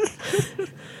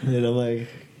 and I'm like,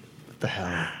 what the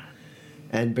hell?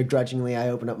 And begrudgingly, I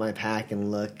open up my pack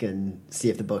and look and see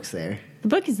if the book's there. The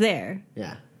book is there.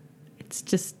 Yeah. It's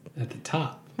just At the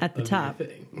top. At the of top. your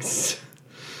things.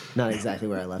 Not exactly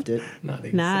where I left it. Not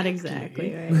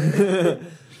exactly. right.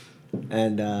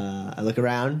 And I look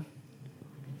around.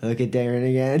 I look at Darren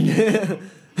again.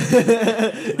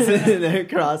 sitting there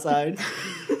cross-eyed.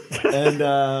 And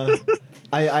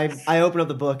I open up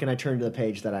the book and I turn to the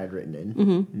page that I had written in.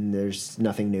 Mm-hmm. And there's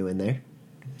nothing new in there.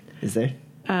 Is there?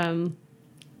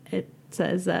 It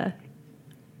says,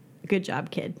 good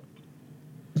job, kid.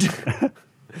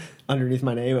 Underneath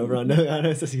my name over on Nogano,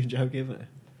 it says good job, kid. What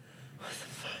the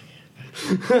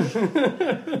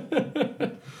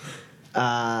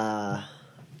fuck?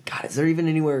 God, is there even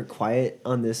anywhere quiet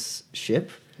on this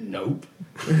ship? Nope.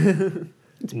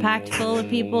 It's packed full of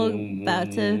people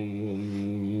about to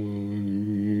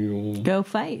go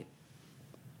fight.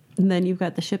 And then you've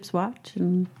got the ship's watch.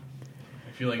 And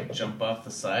If you like jump off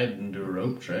the side and do a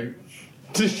rope trick.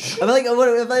 I feel like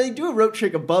if I do a rope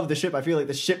trick above the ship, I feel like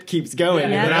the ship keeps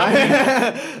going. Yeah. And I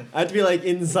have to be like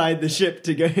inside the ship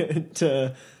to go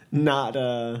to not.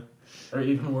 Or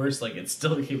even worse, like it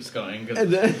still keeps going. Is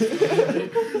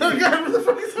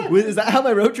that how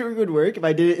my rope trick would work? If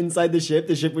I did it inside the ship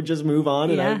would just move on,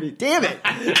 and Yeah. I'd be damn it.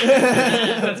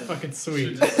 That's fucking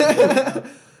sweet. That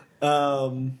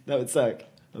would suck.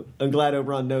 I'm glad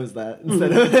Oberon knows that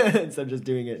instead of just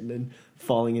doing it and then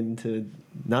falling into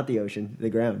not the ocean, the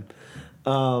ground.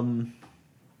 All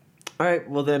right,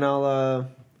 well then I'll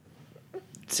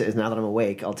so now that I'm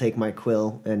awake, I'll take my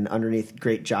quill and underneath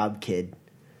 "Great job, kid,"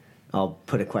 I'll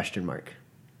put a question mark.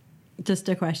 just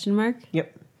a question mark.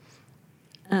 Yep.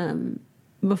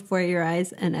 Before your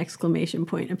eyes, an exclamation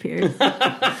point appears.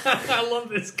 I love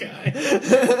this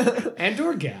guy. And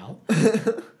or gal.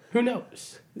 Who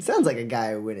knows? It sounds like a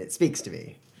guy when it speaks to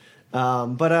me.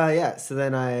 Yeah, so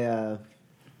then an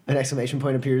exclamation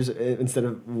point appears instead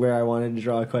of where I wanted to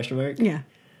draw a question mark. Yeah.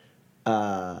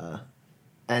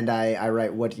 And I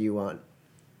write, "What do you want?"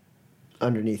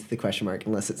 underneath the question mark,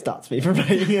 unless it stops me from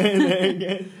writing it in there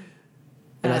again.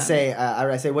 And I say,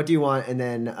 "What do you want?" And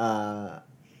then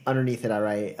underneath it, I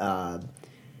write,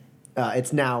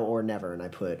 "It's now or never." And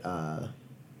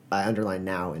I underline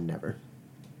now and never.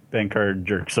 Bankard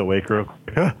jerks awake real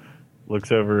quick, looks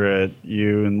over at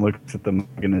you and looks at the mug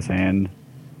in his hand,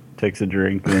 takes a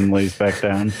drink, then lays back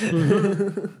down.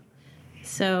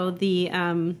 So the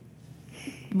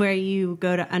where you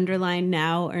go to underline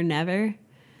now or never,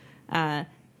 the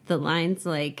lines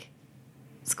like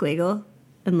squiggle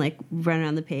and like run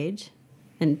around the page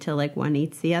until like one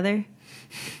eats the other.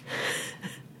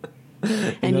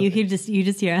 And you just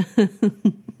hear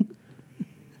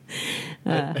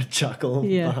A chuckle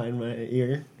yeah. behind my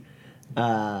ear.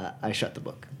 I shut the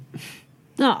book.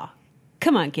 oh,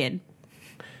 come on, kid.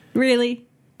 Really?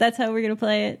 That's how we're gonna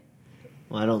play it?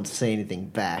 Well, I don't say anything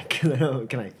back.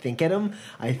 Can I think at him?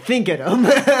 I think at him.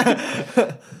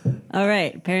 All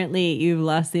right. Apparently, you've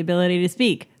lost the ability to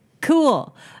speak.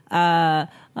 Cool. All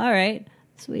right.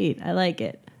 Sweet. I like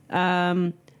it.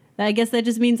 I guess that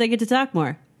just means I get to talk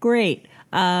more. Great.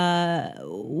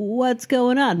 What's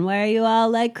going on? Why are you all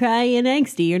like crying and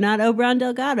angsty? You're not Oberon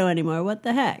Delgado anymore. What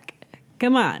the heck?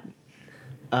 Come on.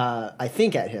 I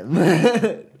think at him,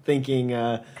 thinking,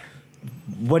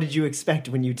 what did you expect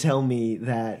when you tell me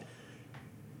that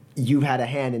you've had a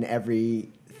hand in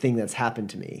everything that's happened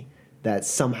to me? That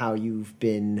somehow you've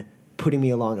been putting me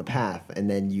along a path, and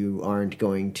then you aren't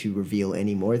going to reveal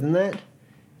any more than that?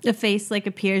 A face like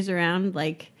appears around,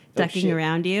 like ducking shit.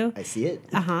 around you. I see it.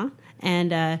 Uh-huh.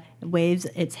 And waves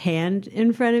its hand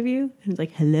in front of you. And it's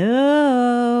like,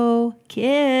 hello,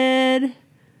 kid.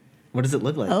 What does it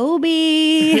look like?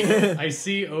 Obi. I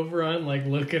see Oberon like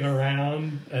looking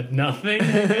around at nothing,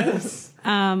 I guess.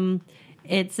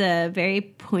 It's a very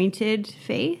pointed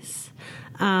face.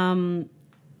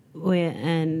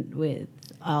 With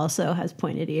also has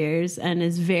pointed ears and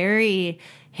is very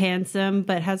handsome,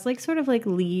 but has like sort of like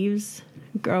leaves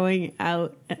growing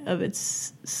out of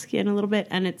its skin a little bit,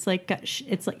 and it's like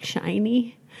it's like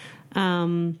shiny.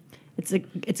 It's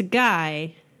a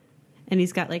guy, and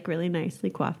he's got like really nicely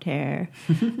coiffed hair,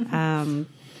 and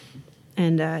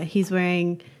he's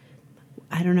wearing,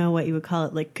 I don't know what you would call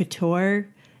it, like couture,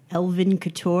 elven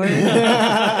couture.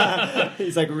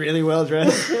 He's like really well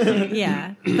dressed.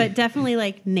 Yeah, but definitely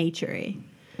like nature-y.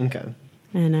 Okay.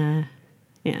 And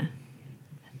yeah.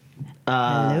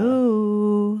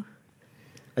 Hello.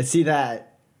 I see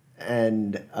that,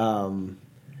 and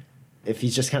if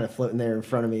he's just kind of floating there in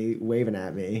front of me, waving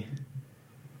at me,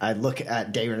 I look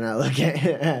at David and I look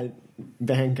at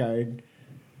Vanguard,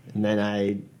 and then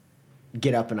I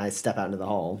get up and I step out into the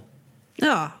hall.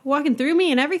 Oh, walking through me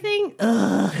and everything?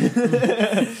 Ugh.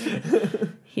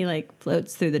 He like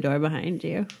floats through the door behind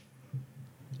you.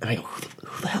 And I go,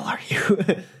 who the hell are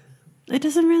you? It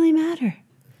doesn't really matter.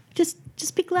 Just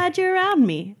be glad you're around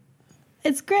me.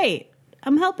 It's great.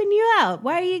 I'm helping you out.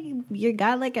 Why are you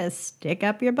got like a stick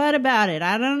up your butt about it?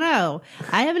 I don't know.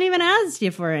 I haven't even asked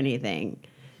you for anything.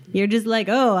 You're just like,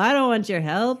 oh, I don't want your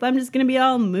help. I'm just going to be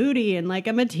all moody and like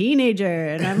I'm a teenager.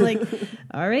 And I'm like,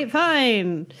 all right,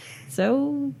 fine.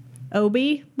 So,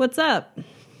 Obi, what's up?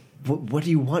 What do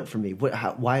you want from me? What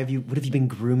have you been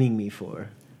grooming me for?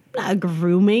 Not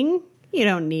grooming. You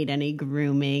don't need any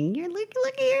grooming. You're look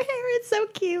at your hair. It's so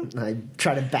cute. I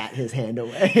try to bat his hand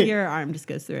away. Your arm just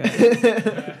goes through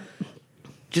it.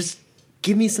 Just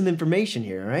give me some information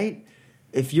here, all right?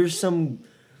 If you're some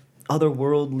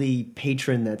otherworldly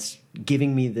patron that's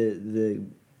giving me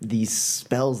these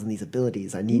spells and these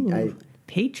abilities,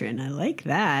 Patron, I like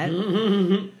that.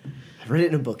 I've read it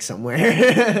in a book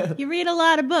somewhere. You read a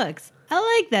lot of books.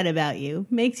 I like that about you.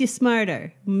 Makes you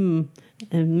smarter. And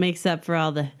makes up for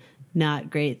all the not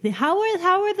great. How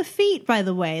are the feet, by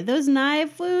the way? Those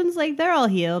knife wounds, like they're all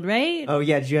healed, right? Oh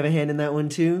yeah, did you have a hand in that one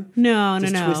too? No.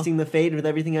 Just twisting the fate with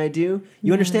everything I do.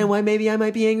 You understand why maybe I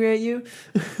might be angry at you?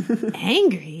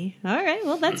 Angry? All right,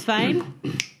 well that's fine.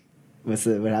 What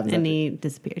happens? And he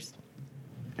disappears.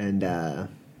 And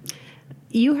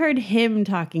you heard him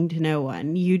talking to no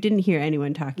one. You didn't hear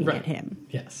anyone talking at him.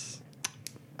 Yes.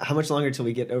 how much longer till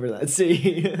we get over that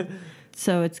sea?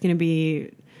 So it's going to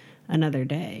be another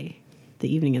day,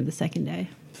 the evening of the second day.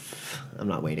 I'm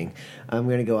not waiting. I'm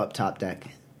going to go up top deck.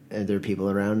 Are there people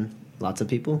around? Lots of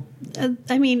people?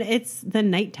 I mean, it's the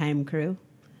nighttime crew,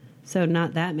 so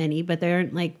not that many, but there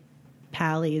aren't like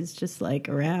pallies just like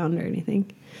around or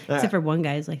anything, except for one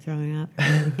guy's like throwing up.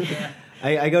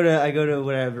 I go to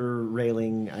whatever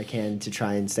railing I can to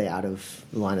try and stay out of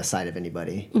the line of sight of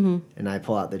anybody, and I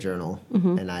pull out the journal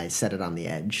and I set it on the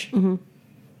edge, and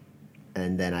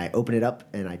then I open it up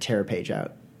and I tear a page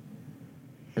out,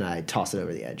 and I toss it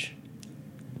over the edge.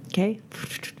 Okay.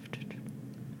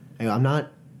 I go, I'm not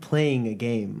playing a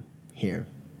game here.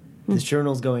 This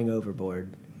journal's going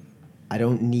overboard. I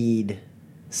don't need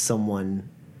someone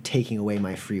taking away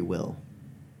my free will.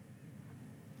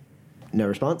 No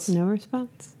response? No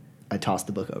response. I toss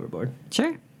the book overboard.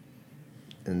 Sure.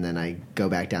 And then I go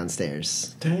back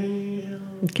downstairs.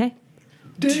 Okay.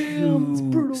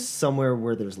 To somewhere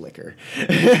where there's liquor.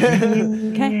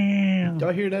 Okay.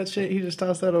 Y'all hear that shit? He just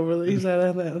tossed that over. He's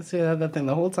had that thing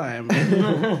the whole time.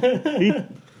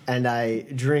 And I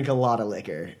drink a lot of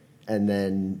liquor and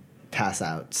then pass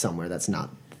out somewhere that's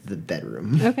not the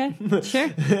bedroom. Okay.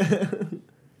 Sure.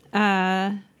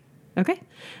 Okay.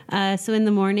 So in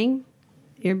the morning,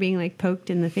 you're being like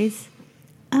poked in the face.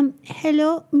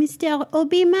 Hello, Mr.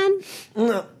 Obi-Man.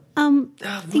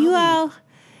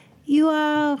 You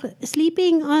are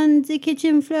sleeping on the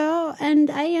kitchen floor,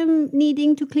 and I am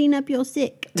needing to clean up your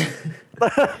sick.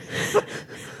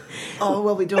 Oh,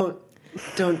 well, we don't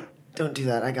do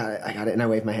that. I got it. And I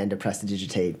wave my hand to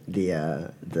prestidigitate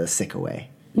the sick away.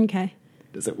 Okay.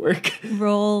 Does it work?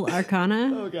 Roll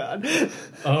Arcana. Oh, God.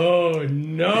 Oh,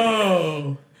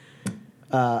 no.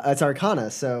 It's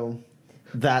Arcana, so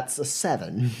that's a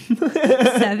 7.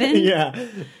 7? Yeah.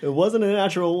 It wasn't a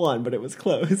natural 1, but it was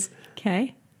close.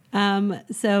 Okay.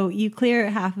 So you clear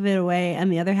half of it away, and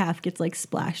the other half gets like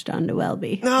splashed onto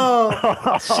Welby. No.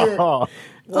 Shit. Oh,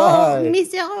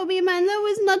 Mr. Obi-Man, that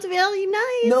was not very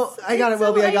nice. No, I got it,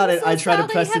 Welby. I got it. I tried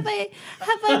to sorry. press Have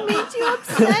I made you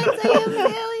upset? I am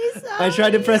very sorry. I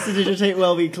tried to prestidigitate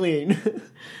Welby clean.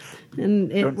 And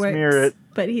it Don't works. smear it.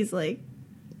 But he's like,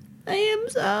 I am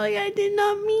sorry. I did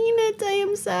not mean it. I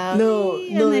am sorry. No,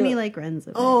 and then he like runs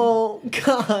away. Oh,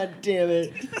 God damn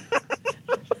it.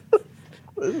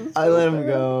 I let him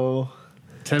go.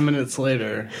 10 minutes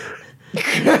later.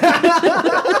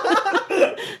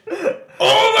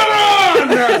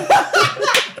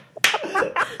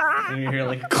 And you hear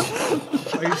like, do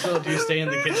you stay in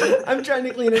the kitchen? I'm trying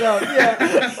to clean it up, yeah.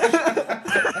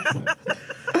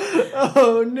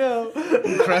 Oh, no.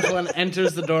 Crethlin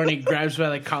enters the door and he grabs you by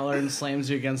the collar and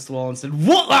slams you against the wall and said,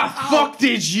 "What the fuck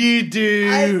did you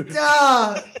do?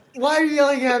 Why are you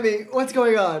yelling at me? What's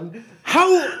going on?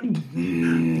 How?"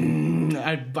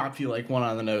 I bop you like one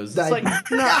on the nose. It's like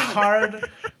not hard,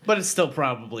 but it's still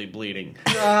probably bleeding.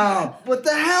 What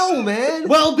the hell, man?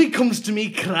 Welby comes to me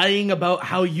crying about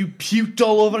how you puked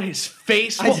all over his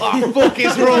face. What the fuck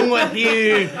is wrong with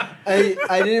you?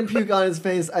 I didn't puke on his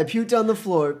face. I puked on the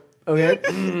floor. Okay,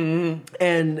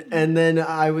 and then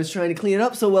I was trying to clean it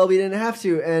up so Welby didn't have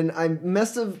to, and I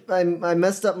messed up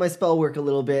my spell work a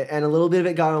little bit, and a little bit of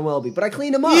it got on Welby, but I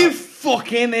cleaned him up. You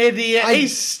fucking idiot!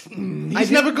 He's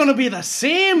never gonna be the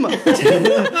same. You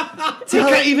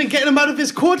can't even get him out of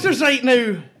his quarters right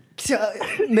now.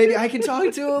 Maybe I can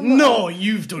talk to him. No,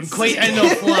 you've done quite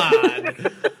enough,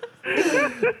 lad.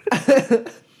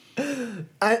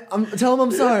 Tell him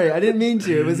I'm sorry. I didn't mean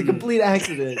to. It was a complete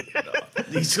accident.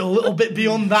 He's a little bit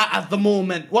beyond that at the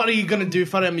moment. What are you going to do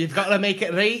for him? You've got to make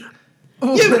it right.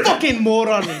 You fucking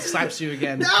moron! He slaps you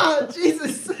again. Ah,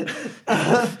 Jesus.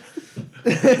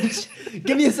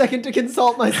 Give me a second to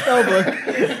consult my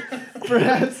spellbook.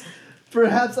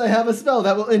 Perhaps I have a spell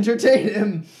that will entertain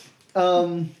him.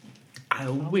 I'll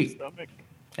wait.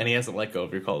 And he hasn't let go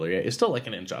of your collar yet. He's still like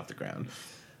an inch off the ground.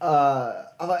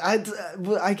 I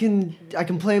can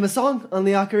play him a song on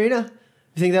the ocarina.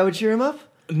 You think that would cheer him up?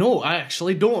 No, I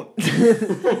actually don't.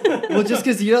 Well, just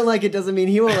because you don't like it doesn't mean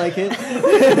he won't like it.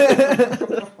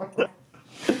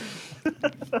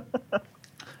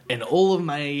 In all of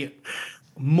my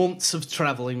months of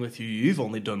traveling with you, you've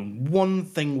only done one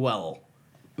thing well.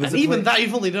 And even that,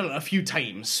 you've only done it a few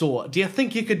times. So, do you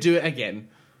think you could do it again?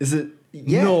 Is it?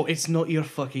 Yeah. No, it's not your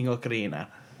fucking ocarina.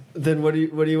 Then what do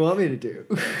you want me to do?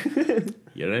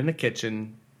 You're in the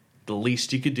kitchen. The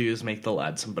least you could do is make the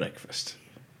lad some breakfast.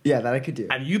 Yeah, that I could do.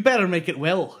 And you better make it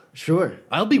well. Sure.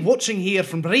 I'll be watching here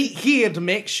from right here to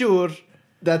make sure.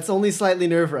 That's only slightly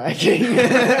nerve-wracking.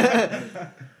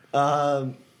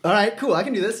 All right, cool. I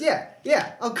can do this.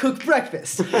 Yeah. I'll cook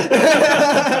breakfast.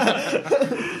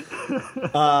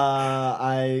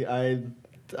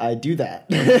 I do that.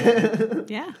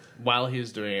 Yeah. While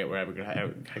he's doing it, we're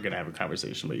gonna have a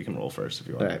conversation, but you can roll first if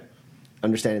you want. All right.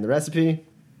 Understanding the recipe.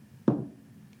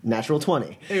 Natural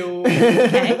 20.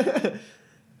 Okay.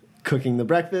 Cooking the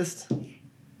breakfast.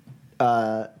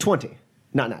 20.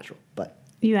 Not natural, but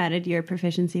You added your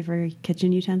proficiency for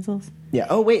kitchen utensils? yeah.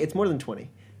 Oh wait, it's more than 20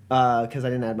 because I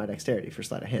didn't add my dexterity for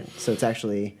sleight of hand, so it's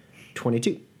actually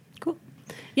 22. Cool.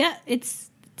 Yeah, it's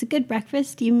a good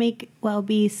breakfast. You make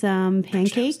Welby some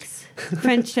pancakes,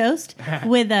 French toast,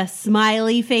 with a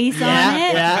smiley face on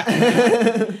it.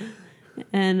 Yeah.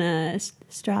 And a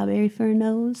strawberry for a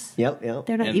nose. Yep.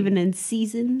 They're not And- even in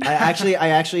season. I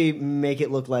actually make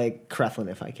it look like Creflin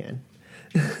if I can.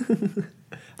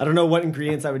 I don't know what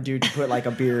ingredients I would do to put like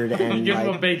a beard and Give him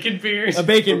a like, bacon beard. a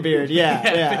bacon beard.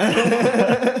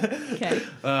 Yeah. Okay.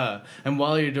 And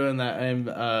while you're doing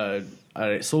that, all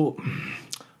right. So,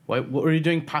 what were you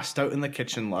doing passed out in the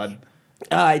kitchen, lad?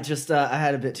 I just I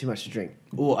had a bit too much to drink.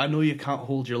 Oh, I know you can't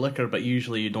hold your liquor, but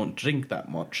usually you don't drink that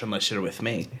much unless you're with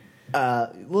me.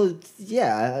 Well,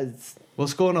 it's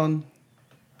What's going on?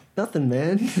 nothing,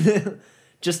 man.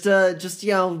 just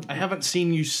you know. I haven't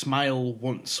seen you smile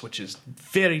once, which is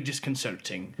very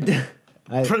disconcerting.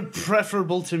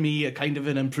 Preferable to me, a kind of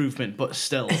an improvement, but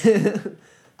still.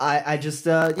 I just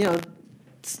you know,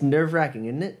 it's nerve wracking,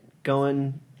 isn't it?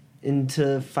 Going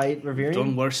into fight Reverian.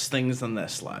 Done worse things than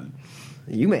this, lad.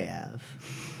 You may have.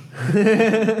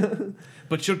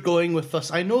 But you're going with us.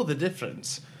 I know the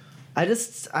difference. I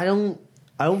don't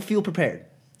feel prepared.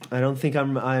 I don't think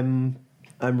I'm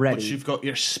ready. But you've got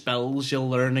your spells, you're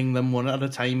learning them one at a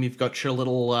time. You've got your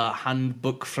little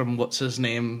handbook from what's his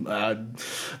name,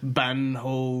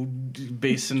 Banho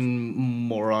Basin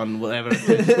Moron,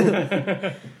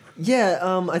 whatever.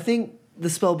 Yeah, I think the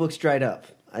spell book's dried up.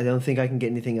 I don't think I can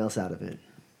get anything else out of it.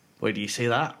 Why do you say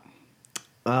that?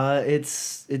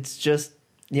 It's just,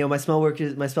 you know, my spell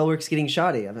work's getting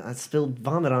shoddy. I spilled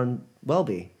vomit on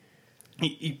Welby.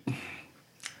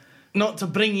 Not to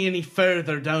bring you any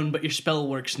further down, but your spell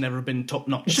work's never been top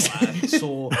notch, lad.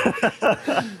 So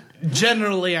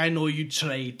generally, I know you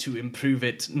try to improve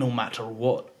it no matter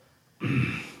what.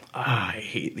 I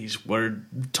hate these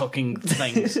word talking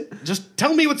things. Just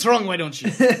tell me what's wrong, why don't you?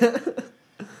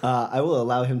 I will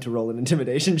allow him to roll an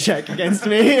intimidation check against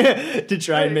me to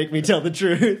try and make me tell the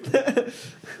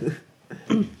truth.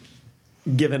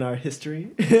 Given our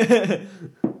history.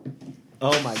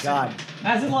 Oh my god.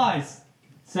 As it lies.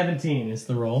 17 is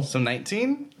the roll. So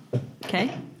 19? Okay.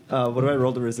 What do I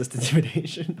roll to resist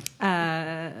intimidation?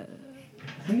 I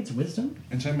think it's wisdom.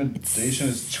 Intimidation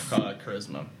is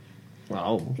charisma.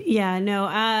 Wow. Yeah,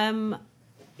 no,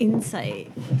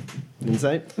 insight.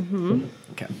 Insight? Mm-hmm.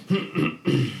 Okay.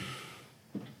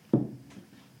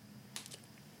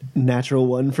 Natural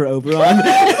 1 for Oberon.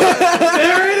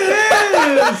 There it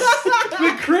is!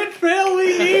 The crit fail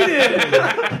we needed!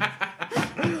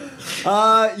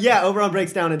 Yeah, Oberon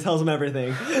breaks down and tells him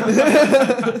everything.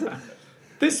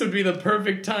 This would be the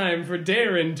perfect time for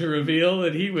Darren to reveal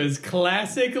that he was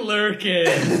classic Lurkin.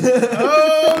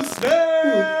 Oh,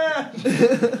 snap!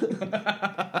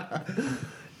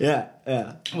 Yeah.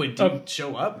 Wait, do you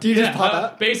show up? Do you just pop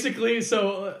up? Basically,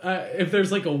 so if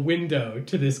there's like a window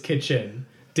to this kitchen,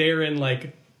 Darren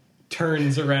like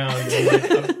turns around and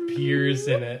like appears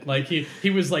in it. Like he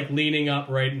was like leaning up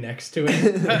right next to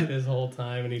it this whole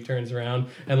time, and he turns around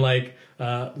and like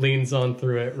leans on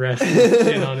through it, rests his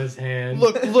chin on his hand.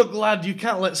 Look, lad, you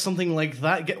can't let something like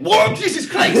that get. Whoa, Jesus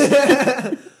Christ!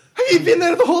 Have you been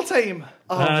there the whole time?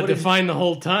 Define the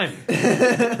whole time.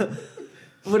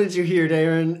 What did you hear,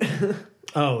 Darren?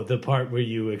 Oh, the part where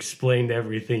you explained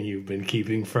everything you've been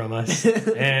keeping from us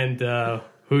and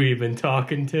who you've been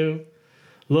talking to.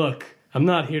 Look, I'm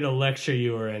not here to lecture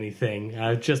you or anything.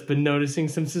 I've just been noticing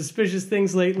some suspicious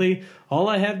things lately. All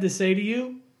I have to say to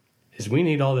you is we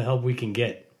need all the help we can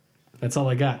get. That's all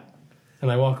I got.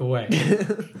 And I walk away.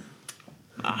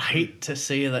 I hate to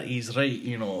say that he's right,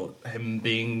 him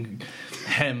being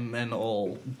him and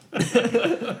all.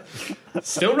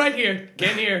 Still right here.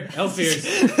 Get in here. Elf ears.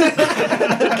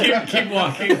 keep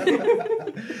walking.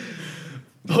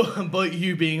 But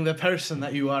you being the person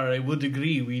that you are, I would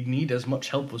agree we need as much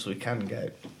help as we can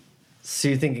get. So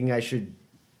you're thinking I should...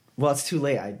 Well, it's too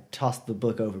late. I tossed the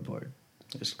book overboard.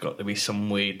 There's got to be some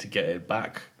way to get it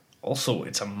back. Also,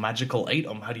 it's a magical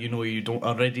item. How do you know you don't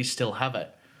already still have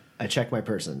it? I checked my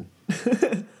person.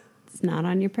 It's not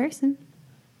on your person.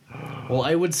 Well,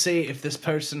 I would say if this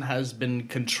person has been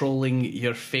controlling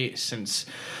your fate since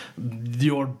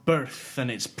your birth, then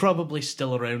it's probably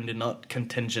still around and not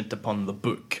contingent upon the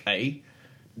book, eh?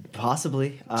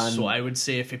 Possibly. So I would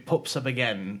say if he pops up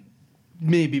again,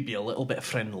 maybe be a little bit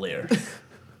friendlier.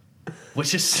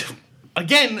 Which is,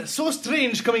 again, so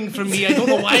strange coming from me. I don't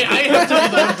know why I have to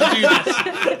be the one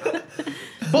to do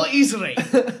this. But he's right.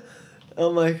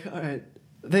 I'm like, all right.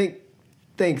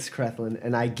 Thanks, Krethlin.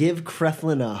 And I give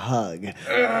Krethlin a hug.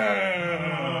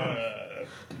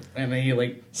 And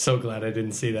he, So glad I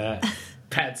didn't see that.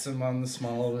 pats him on the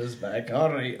small of his back.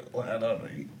 All right, lad, all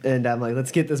right. And I'm like,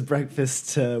 let's get this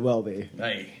breakfast to Welby.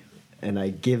 Aye. And I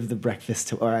give the breakfast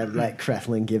to... Or I let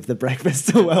Krethlin give the breakfast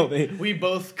to Welby. We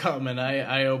both come, and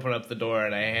I open up the door,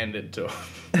 and I hand it to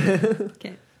him.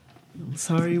 Okay.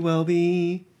 Sorry,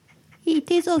 Welby.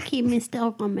 It is okay,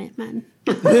 Mr. Rometman.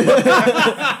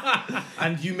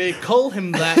 And you may call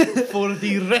him that for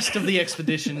the rest of the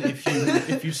expedition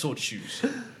if you so choose.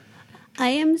 I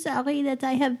am sorry that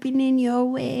I have been in your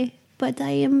way, but I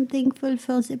am thankful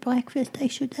for the breakfast. I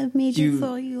should have made it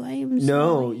for you. I am sorry.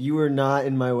 No, you were not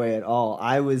in my way at all.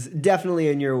 I was definitely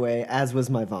in your way, as was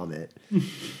my vomit.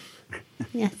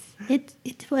 Yes, it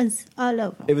was all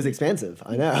over. It was expansive,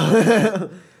 I know.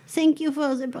 Thank you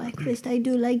for the breakfast. I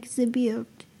do like the beard.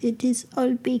 It is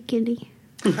all bacony.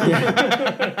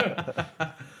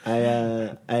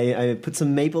 I put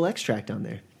some maple extract on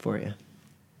there for you.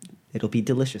 It'll be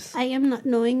delicious. I am not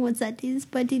knowing what that is,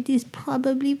 but it is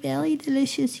probably very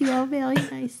delicious. You are very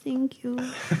nice. Thank you.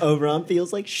 Oberon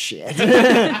feels like shit.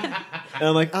 And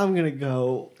I'm like, I'm going to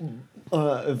go.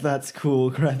 If that's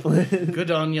cool, Krethlin.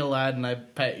 Good on you, lad, and I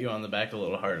pat you on the back a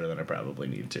little harder than I probably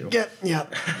need to. Yeah.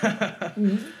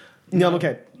 No, I'm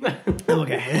okay. I'm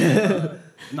okay.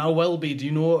 Now, Welby, do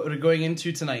you know what we're going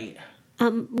into tonight?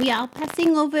 We are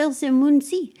passing over the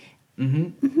Moonsea.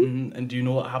 And do you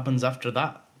know what happens after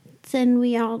that? Then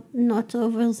we are not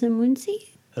over the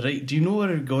Moonsea. Right, do you know where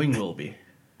we're going, Welby?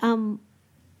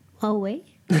 Away.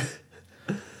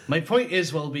 My point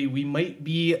is, Welby, we might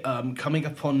be coming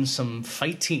upon some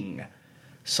fighting.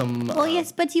 Oh,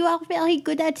 yes, but you are very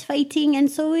good at fighting,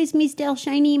 and so is Mr.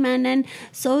 Shiny Man, and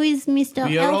so is Mr.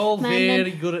 We are all Elfman,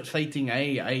 very good at fighting,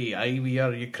 aye, we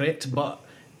are, you're correct, but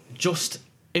just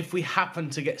if we happen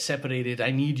to get separated,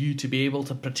 I need you to be able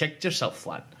to protect yourself,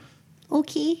 lad.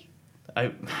 Okay.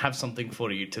 I have something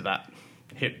for you to that.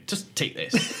 Here, just take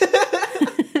this.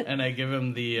 And I give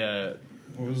him the,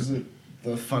 what was it?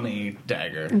 The funny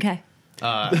dagger. Okay.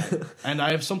 And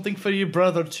I have something for your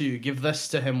brother too. Give this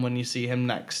to him when you see him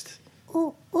next.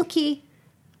 Oh, okay.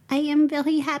 I am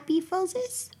very happy for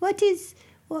this. What?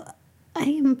 I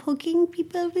am poking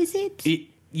people with it?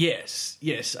 Yes.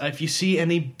 If you see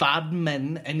any bad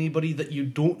men, anybody that you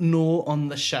don't know on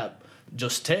the ship,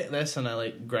 just take this, and I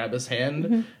grab his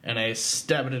hand and I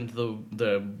stab it into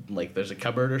the there's a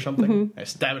cupboard or something. I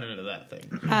stab it into that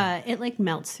thing. It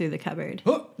melts through the cupboard.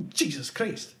 Oh, Jesus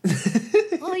Christ!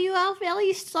 Oh, you are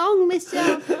very strong,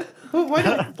 Mr. Well,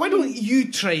 why don't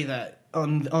you try that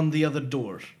on the other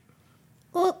door?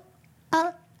 Oh,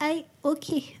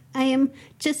 okay. I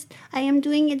am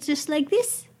doing it just like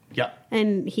this. Yeah.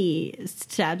 And he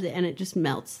stabs it, and it just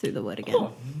melts through the wood again.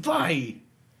 Oh, bye.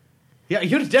 Yeah,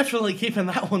 you're definitely keeping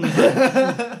that one.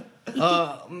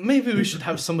 Maybe we should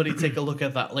have somebody take a look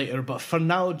at that later, but for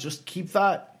now, just keep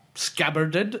that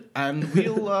scabbarded, and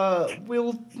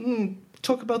we'll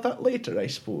talk about that later, I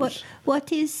suppose.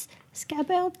 What is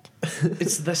Scabbard?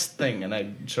 It's this thing, and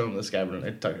I show him the scabbard and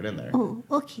I tuck it in there. Oh,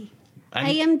 okay. I'm- I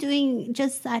am doing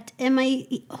just that. Am I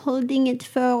holding it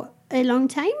for a long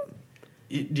time?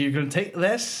 You're going to take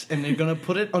this and you're going to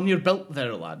put it on your belt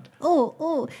there, lad.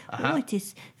 Oh, it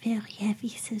is very heavy,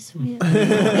 says well.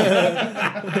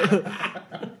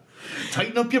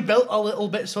 Tighten up your belt a little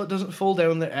bit so it doesn't fall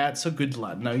down there. That's a good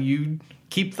lad. Now you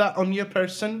keep that on your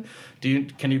person.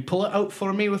 Can you pull it out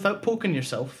for me without poking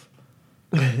yourself?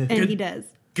 And he does.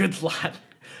 Good lad.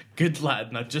 Good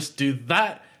lad. Now just do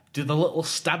that. Do the little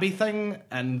stabby thing,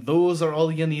 and those are all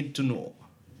you need to know.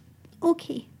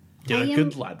 Okay. You're a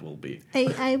good lad, will be.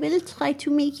 I will try to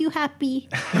make you happy.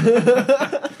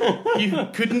 You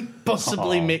couldn't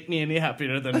possibly make me any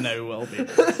happier than now, will be.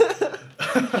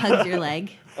 Hugs your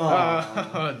leg.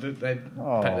 I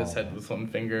pat his head with one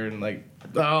finger and like,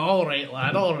 oh, all right,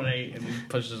 lad, all right, and he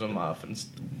pushes him off and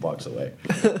walks away.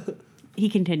 He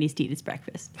continues to eat his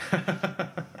breakfast.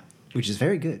 Which is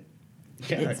very good.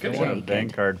 Yeah, It's good very one. good.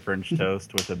 Vanguard French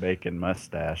toast with a bacon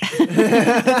mustache.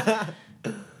 I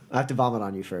have to vomit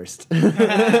on you first.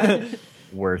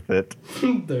 Worth it.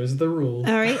 There's the rule.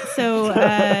 All right, so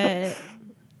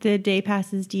the day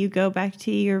passes. Do you go back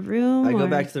to your room? I go or-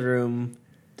 back to the room.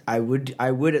 I would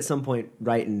at some point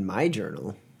write in my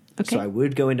journal. Okay. So I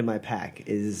would go into my pack.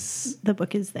 Is The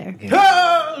book is there.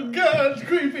 Oh, God, it's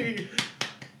creepy.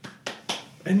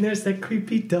 And there's that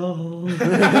creepy doll.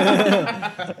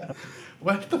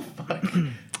 What the fuck?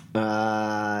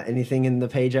 anything in the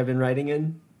page I've been writing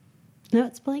in? No,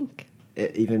 it's blank.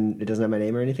 It doesn't have my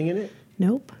name or anything in it?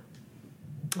 Nope.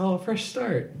 Oh, a fresh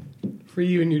start for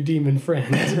you and your demon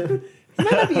friend. It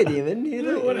might not be a demon. You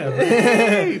know, Whatever.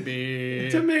 Maybe.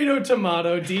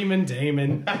 Tomato, demon,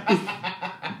 Damon.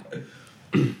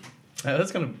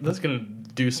 That's gonna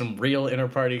do some real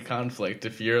inter-party conflict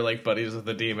if you're like buddies with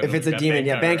the demon. If it's a Got demon,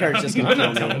 yeah, Bankard Bankard's just gonna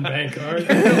kill me. Telling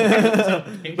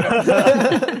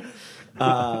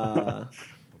Bankard.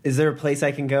 Is there a place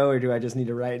I can go, or do I just need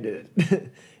to write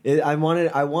it? I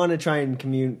want to try and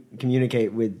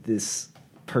communicate with this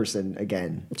person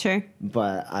again, Sure.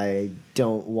 but I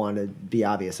don't want to be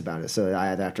obvious about it. So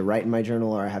I either have to write in my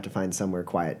journal, or I have to find somewhere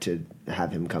quiet to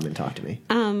have him come and talk to me.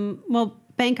 Well,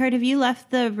 Bankard, have you left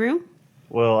the room?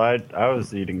 Well, I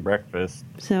was eating breakfast.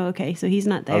 So, okay, so he's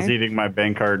not there. I was eating my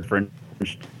Vanguard French.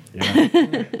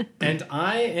 Yeah. And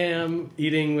I am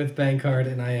eating with Bankard,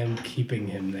 and I am keeping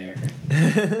him there.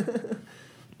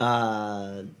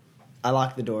 I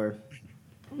lock the door.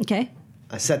 Okay.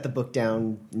 I set the book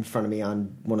down in front of me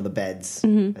on one of the beds.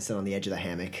 I sit on the edge of the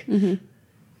hammock. And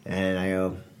I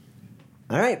go,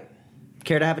 all right,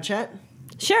 care to have a chat?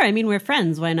 Sure, I mean, we're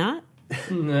friends. Why not?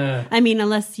 Nah. I mean,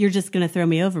 unless you're just going to throw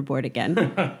me overboard again.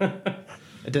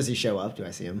 Does he show up? Do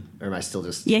I see him? Or am I still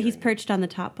just... Yeah, he's perched on the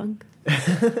top bunk.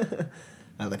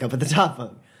 I look up at the top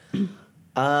bunk.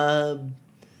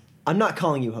 I'm not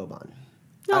calling you Hoban.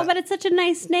 No, but it's such a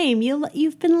nice name.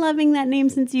 You've been loving that name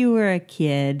since you were a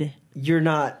kid. You're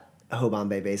not Hoban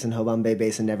Bay Basin. Hoban Bay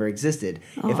Basin never existed.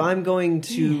 If I'm going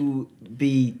to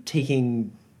be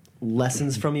taking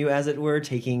lessons from you, as it were,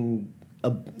 gaining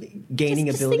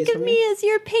Just abilities think of from me you, as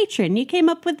your patron. You came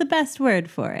up with the best word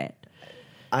for it.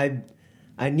 I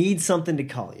need something to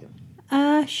call you.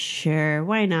 Sure.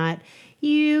 Why not?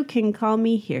 You can call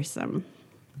me Hearsome.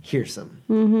 Hearsome.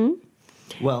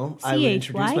 Mm-hmm. Well, I would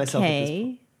introduce myself at this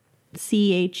point.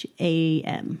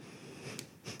 CHYKCHAM.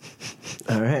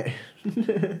 All right.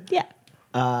 Yeah.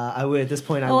 I would, at this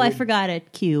point, I forgot a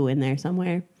Q in there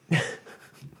somewhere.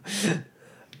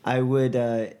 I would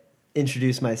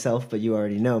introduce myself, but you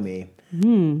already know me.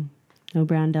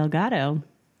 O'Brown Delgado.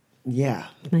 Yeah.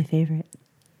 My favorite.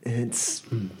 It's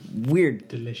weird.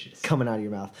 Delicious. Coming out of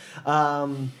your mouth.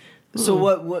 So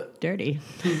what Dirty.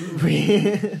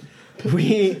 we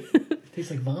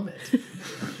Tastes like vomit.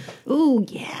 Ooh,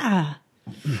 yeah.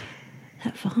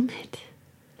 That vomit.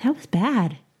 That was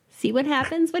bad. See what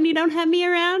happens when you don't have me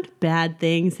around? Bad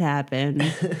things happen.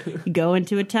 You go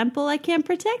into a temple, I can't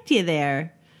protect you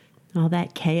there. All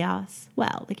that chaos.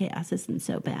 Well, the chaos isn't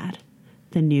so bad.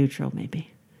 The neutral,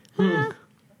 maybe.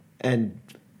 and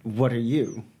what are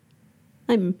you?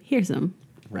 I'm Hearsome.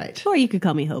 Right. Or you could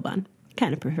call me Hoban.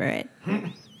 Kind of prefer it.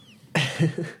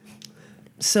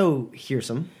 So,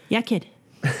 Hearsome, Yeah, kid.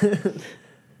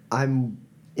 I'm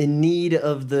in need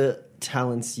of the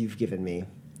talents you've given me.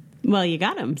 Well, you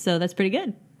got him, so that's pretty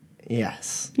good.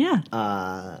 Yes. Yeah.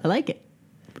 I like it.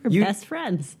 We're you- best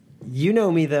friends. You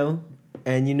know me, though,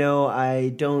 and you know I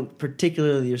don't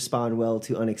particularly respond well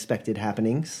to unexpected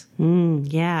happenings.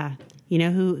 Yeah. You know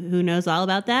who knows all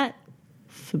about that?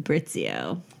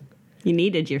 Fabrizio. You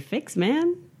needed your fix,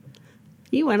 man.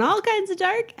 You went all kinds of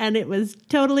dark, and it was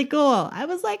totally cool. I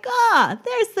was like,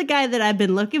 there's the guy that I've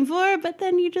been looking for. But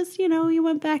then you just, you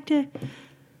went back to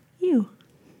you.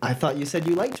 I thought you said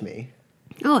you liked me.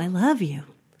 Oh, I love you.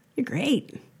 You're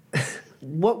great.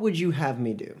 What would you have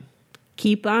me do?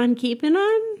 Keep on keeping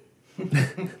on.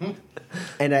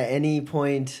 And at any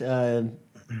point,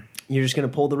 you're just going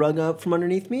to pull the rug up from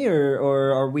underneath me,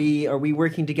 or are we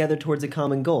working together towards a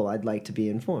common goal? I'd like to be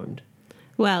informed.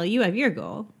 Well, you have your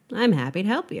goal. I'm happy to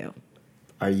help you.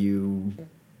 Are you?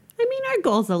 I mean, our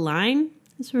goals align.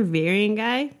 This Reverian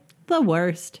guy, the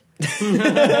worst.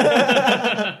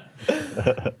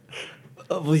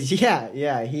 Well,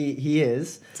 yeah, he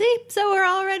is. See, so we're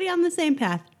already on the same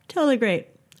path. Totally great.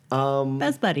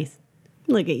 Best buddies.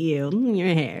 Look at you,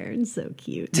 your hair, it's so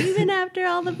cute. Even after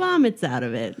all the vomits out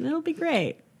of it, it'll be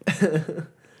great.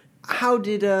 How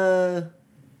did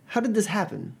this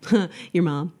happen? Your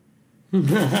mom. Oh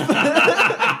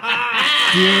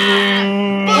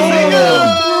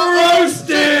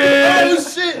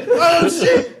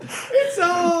shit! It's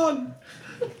on!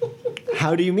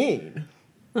 How do you mean?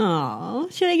 Oh,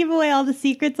 should I give away all the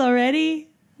secrets already?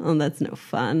 Oh, that's no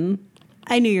fun.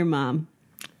 I knew your mom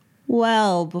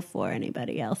well before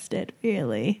anybody else did,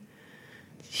 really.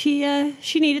 She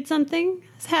needed something.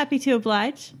 I was happy to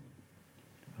oblige.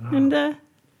 And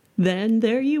then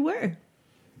there you were.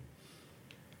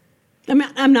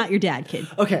 I'm not your dad, kid.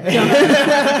 Okay.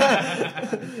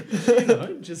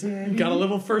 Just got a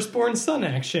little firstborn son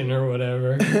action or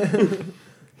whatever.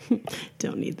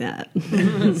 Don't need that.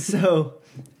 So,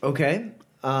 okay.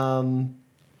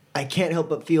 I can't help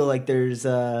but feel like there's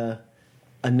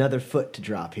another foot to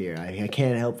drop here. I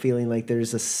can't help feeling like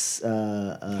there's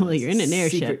a Well, you're in an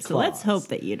airship, secret so let's clause. hope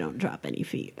that you don't drop any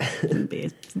feet. It'd be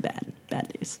bad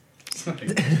news. It's not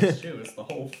like it's the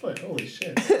whole foot. Holy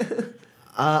shit.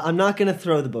 I'm not going to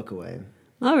throw the book away.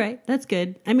 All right, that's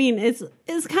good. I mean, it's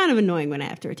kind of annoying when I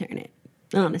have to return it,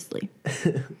 honestly.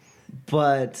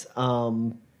 But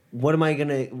what am I going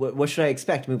to... What should I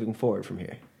expect moving forward from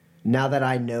here? Now that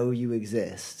I know you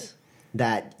exist,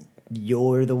 that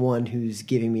you're the one who's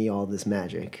giving me all this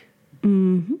magic.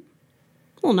 Mm-hmm.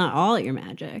 Well, not all your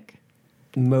magic.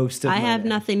 Most of I my have magic.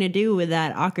 nothing to do with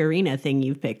that ocarina thing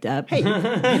you've picked up. Hey,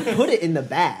 you put it in the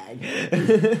bag.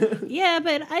 Yeah,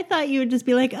 but I thought you would just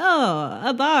be like, oh,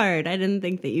 a bard. I didn't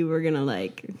think that you were going to,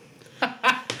 like...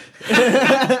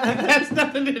 That's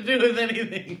nothing to do with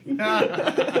anything.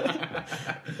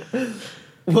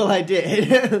 Well, I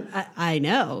did. I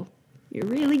know. You're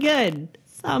really good.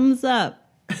 Thumbs up.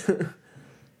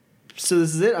 So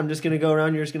this is it? I'm just going to go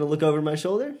around, you're just going to look over my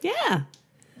shoulder? Yeah.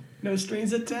 No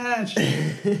strings attached.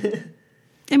 I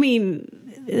mean,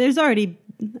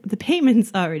 the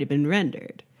payment's already been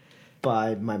rendered.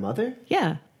 By my mother?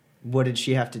 Yeah. What did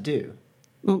she have to do?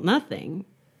 Well, nothing.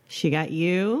 She got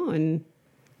you and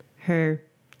her,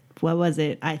 what was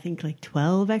it? I think like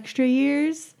 12 extra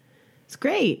years. It's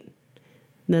great.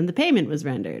 And then the payment was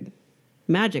rendered.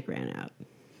 Magic ran out.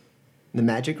 The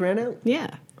magic ran out?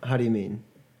 Yeah. How do you mean?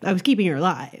 I was keeping her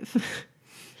alive.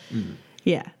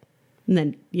 Yeah. And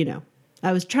then,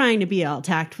 I was trying to be all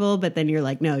tactful, but then you're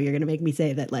like, no, you're going to make me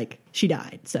say that, like, she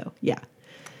died. So, yeah.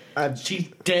 She's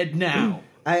dead now.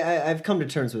 I've come to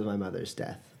terms with my mother's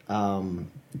death.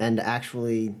 And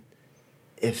actually,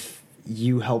 if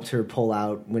you helped her pull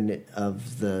out when it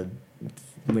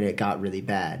got really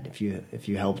bad, if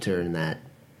you helped her in that,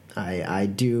 I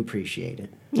do appreciate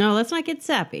it. No, let's not get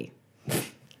sappy.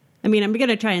 I mean, I'm going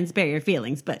to try and spare your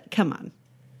feelings, but come on.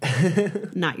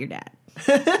 Not your dad.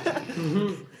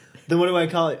 Then what do I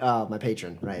call it? Oh, my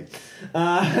patron, right.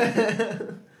 All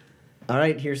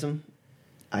right, here's some.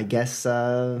 I guess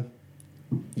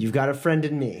you've got a friend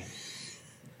in me.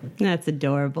 That's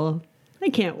adorable. I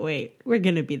can't wait. We're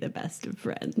going to be the best of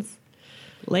friends.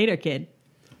 Later, kid.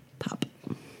 Pop.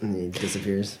 And he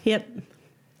disappears. Yep.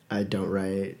 I don't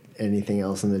write anything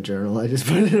else in the journal. I just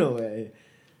put it away.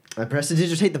 I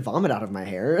prestidigitate the vomit out of my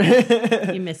hair.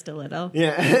 You missed a little.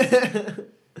 Yeah.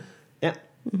 Yeah.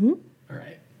 Mm-hmm. All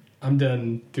right. I'm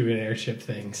done doing airship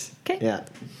things. Okay. Yeah.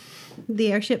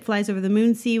 The airship flies over the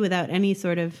Moonsea without any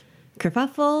sort of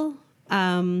kerfuffle.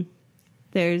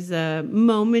 There's a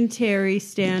momentary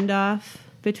standoff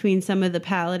between some of the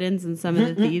paladins and some of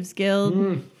the Thieves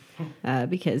Guild.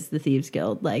 Because the Thieves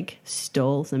Guild,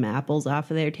 stole some apples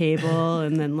off of their table,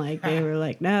 and then, they were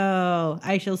like, no,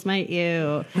 I shall smite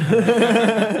you.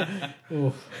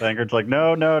 Vanguard's like,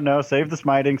 no, save the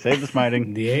smiting.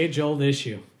 The age-old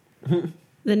issue.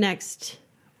 The next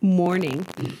morning,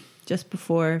 just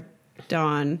before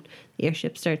dawn, the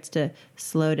airship starts to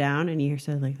slow down, and you hear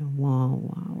sort of like, wah,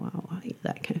 wah, wah, wah,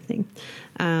 that kind of thing.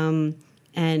 And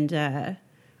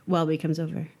Welby comes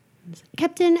over.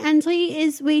 Captain Andre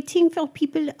is waiting for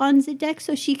people on the deck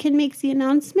so she can make the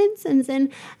announcements, and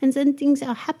then things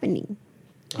are happening.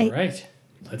 All right,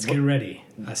 let's get ready.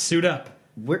 Suit up.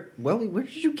 Where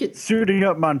did you get Suiting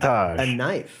up montage. a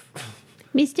knife?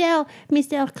 Mr.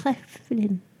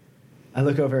 Cleflin. I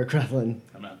look over at Creflin.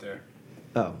 I'm not there.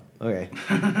 Oh, okay.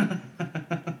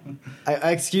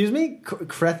 Excuse me?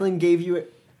 Creflin gave you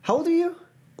it. How old are you?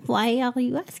 Why are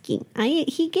you asking?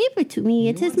 He gave it to me.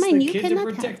 It He is wants mine. the You kid to cannot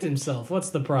have protect it. himself. What's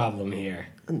the problem here?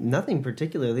 Nothing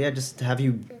particularly. Have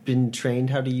you been trained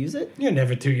how to use it? You're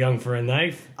never too young for a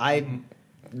knife. I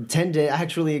tend to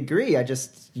actually agree.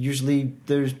 Usually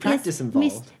there's practice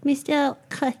involved. Mr.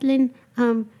 Cleflin,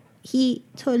 he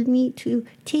told me to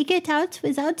take it out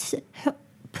without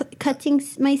cutting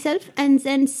myself and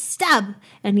then stab.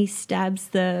 And he stabs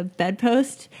the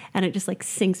bedpost, and it just like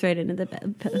sinks right into the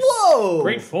bedpost. Whoa!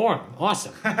 Great form.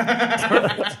 Awesome.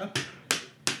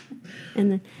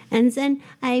 And then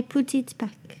I put it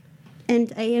back.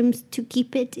 And I am to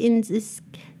keep it in this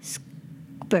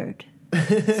bird.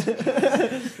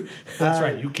 That's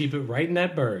right. You keep it right in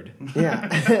that bird.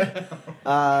 Yeah.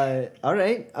 All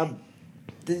right.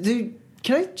 Dude,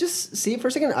 can I just see it for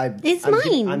a second? It's I'm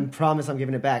mine. I promise I'm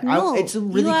giving it back. No, It's a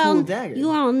really cool dagger.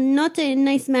 You are not a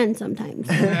nice man sometimes.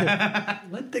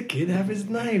 Let the kid have his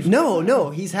knife. No,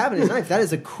 he's having his knife. That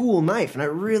is a cool knife, and I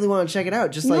really want to check it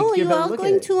out. Just like No, give you it a are look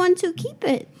going at to want to keep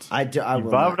it. I You will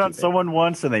vomited not on keep it. someone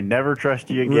once and they never trust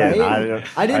you again. Right?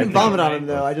 I didn't think- vomit on him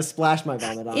though. I just splashed my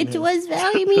vomit on him. It was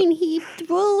very mean. He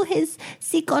threw his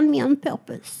sick on me on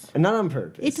purpose. Not on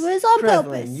purpose. It was on Creflin,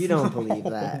 purpose. You don't believe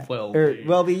that. Welby.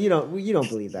 Welby, you don't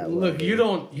believe that. Look, Welby. you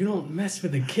don't mess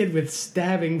with a kid with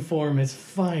stabbing form as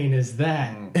fine as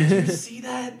that. Did you see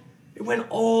that? It went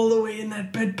all the way in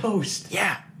that bedpost.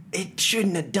 Yeah, it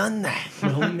shouldn't have done that.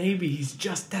 Well, maybe he's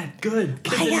just that good.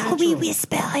 Kid's a Why are we natural.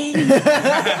 whispering?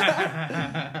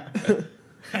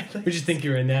 We just think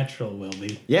you're a natural,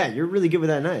 Welby. Yeah, you're really good with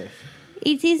that knife.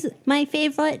 It is my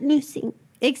favorite new thing,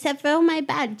 except for my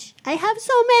badge. I have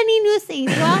so many new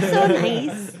things. You are so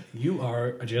nice. You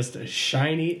are just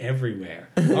shiny everywhere.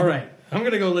 All right, I'm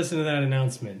gonna go listen to that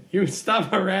announcement. You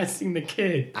stop harassing the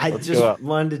kid. I go just up.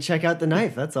 wanted to check out the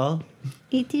knife. That's all.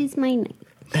 It is my knife.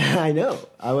 I know.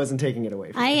 I wasn't taking it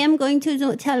away from I am going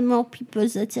to tell more people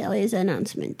that there is an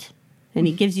announcement. And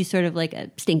he gives you sort of like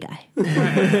a stink eye.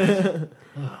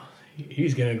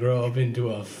 He's gonna grow up into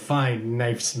a fine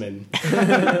knifesman.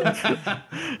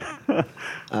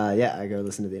 Yeah, I go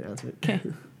listen to the announcement. Okay.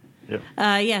 Yep.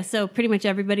 Yeah, so pretty much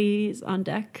everybody's on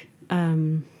deck.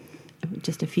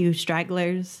 Just a few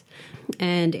stragglers.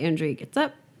 And Andrew gets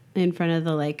up in front of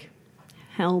the like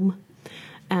helm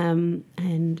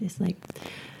and is like,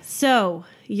 so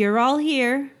you're all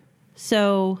here,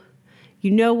 so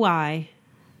you know why.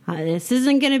 This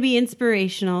isn't going to be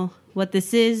inspirational. What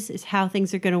this is how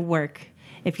things are going to work.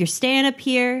 If you're staying up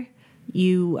here,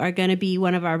 you are going to be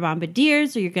one of our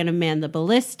bombardiers, or you're going to man the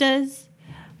ballistas.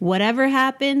 Whatever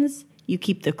happens, you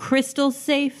keep the crystals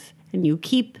safe and you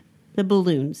keep the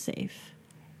balloons safe.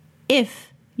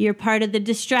 If you're part of the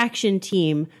distraction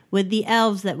team with the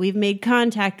elves that we've made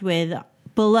contact with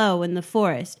below in the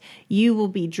forest, you will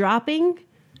be dropping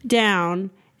down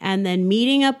and then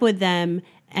meeting up with them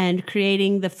and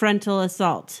creating the frontal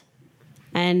assault.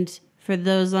 And for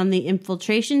those on the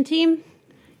infiltration team,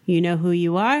 you know who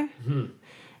you are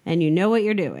and you know what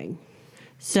you're doing.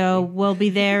 So we'll be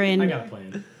there I in got a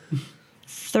plan.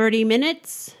 30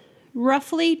 minutes,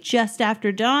 roughly, just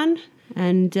after dawn.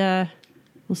 And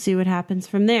we'll see what happens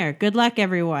from there. Good luck,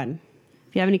 everyone.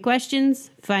 If you have any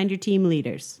questions, find your team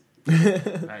leaders.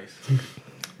 Nice.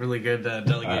 Really good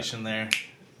delegation there.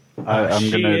 I'm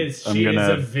She gonna is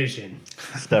a vision.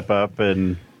 step up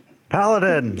and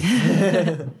Paladin,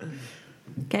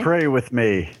 Okay? pray with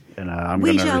me, and I'm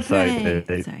We gonna shall recite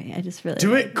pray. it. Sorry, I just really...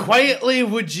 Do it quietly,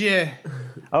 would you?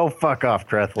 Oh, fuck off,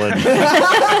 Trethlin.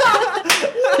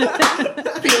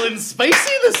 Feeling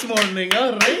spicy this morning,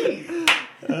 all right.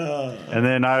 And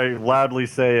then I loudly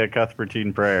say a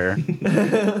Cuthbertine prayer,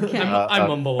 Okay. I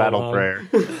mumble battle along. prayer.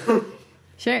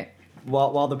 Sure.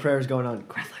 While the prayer's going on,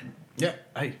 Creflin, Yeah,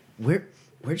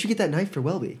 where'd you get that knife for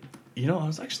Welby? You know, I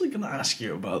was actually going to ask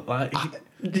you about that.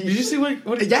 Did you see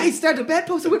what Yeah, he stabbed a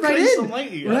bedpost and went right Christ in.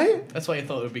 almighty, Right? That's why I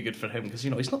thought it would be good for him, because,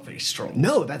 he's not very strong.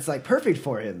 No, that's like perfect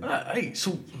for him.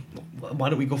 So why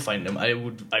don't we go find him? I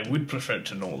would prefer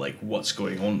to know, like, what's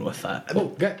going on with that. Oh,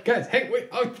 guys, hey, wait!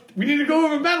 Oh, we need to go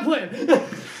over battle plan.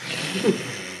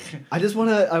 I just want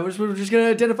to. We're just gonna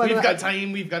identify. We've got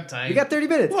time. We got 30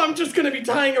 minutes. Well, I'm just gonna be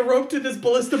tying a rope to this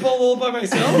ballista ball all by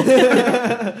myself.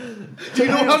 Do you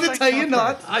know how to tie a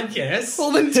knot? I guess.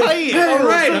 Well, then tie it. All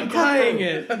right, I'm tying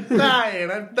it. I'm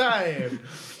dying.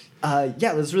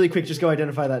 Yeah, let's really quick. Just go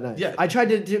identify that knife. Yeah. I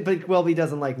tried to, but Welby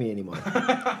doesn't like me anymore.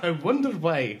 I wonder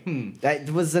why. That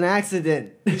was an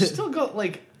accident. You still got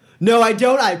like. No, I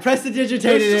don't. I prestidigitated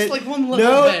There's it. just like one little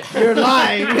no, bit. you're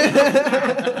lying.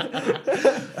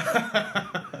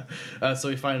 So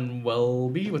we find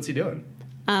Welby. What's he doing?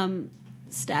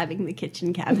 Stabbing the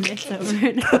kitchen cabinets over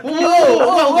and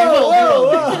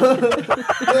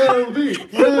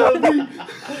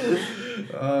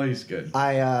Oh, he's good.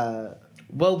 I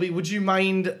Welby, would you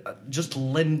mind just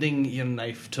lending your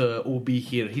knife to OB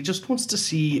here? He just wants to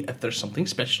see if there's something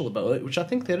special about it, which I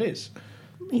think there is.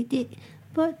 I did,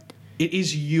 but It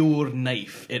is your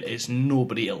knife. It is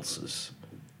nobody else's.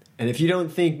 and if you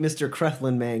don't think Mr.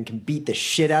 Krethlin man can beat the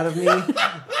shit out of me,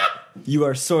 you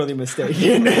are sorely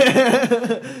mistaken.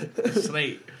 That's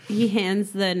right. he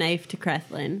hands the knife to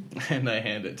Krethlin. And I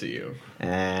hand it to you.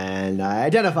 And I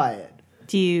identify it.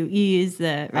 Do you use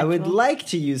the ritual? I would like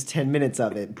to use 10 minutes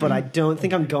of it, but I don't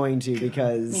think I'm going to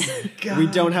because we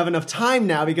don't have enough time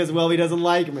now because Welby doesn't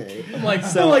like me. I'm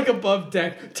like above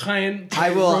deck tying.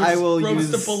 I will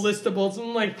use- the ballista bolts.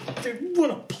 I'm like, dude,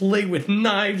 want to play with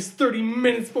knives 30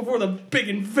 minutes before the big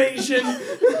invasion?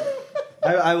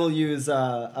 I will use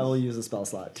a spell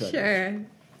slot to Sure.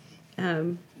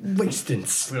 Wasting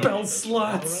spell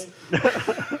slots.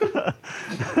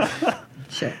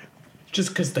 Sure. Just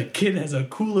because the kid has a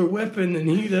cooler weapon than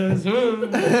he does.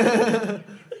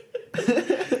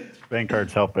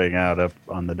 Bankard's helping out up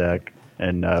on the deck,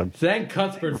 and Thank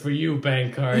Cuthbert for you,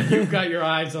 Bankard. You've got your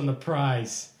eyes on the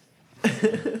prize.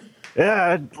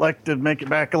 yeah, I'd like to make it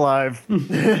back alive.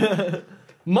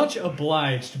 Much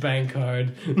obliged,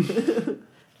 Bankard.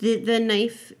 The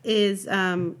knife is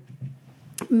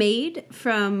made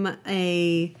from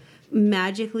a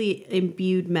magically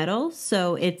imbued metal,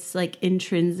 so it's like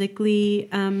intrinsically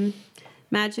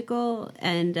magical,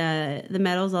 and the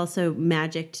metal's also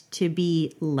magicked to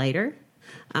be lighter.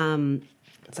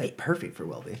 That's like perfect for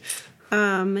Welby.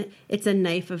 It's a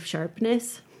knife of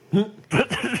sharpness.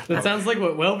 That sounds like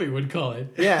what Welby would call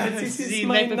it. Yeah. This is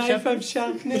my knife of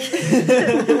sharpness.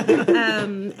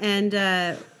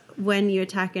 And when you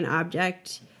attack an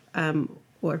object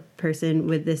or person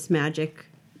with this magic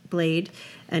blade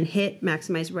and hit,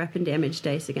 maximize weapon damage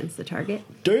dice against the target.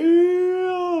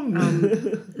 Damn!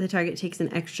 The target takes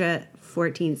an extra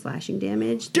 14 slashing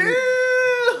damage. Damn!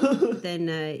 Then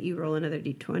you roll another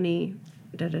d20.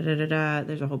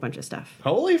 There's a whole bunch of stuff.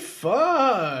 Holy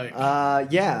fuck!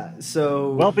 Yeah,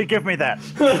 so... Welby, give me that.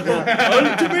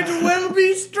 Ultimate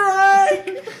Welby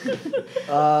strike!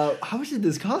 how much did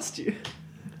this cost you?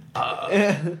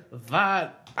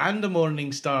 That and a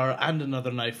Morning Star and another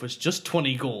knife was just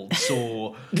 20 gold,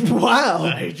 so Wow!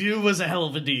 it was a hell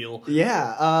of a deal.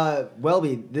 Yeah,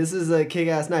 Welby, this is a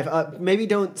kick-ass knife. Maybe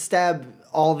don't stab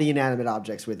all the inanimate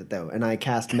objects with it, though. And I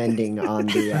cast Mending on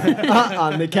the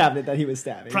on the cabinet that he was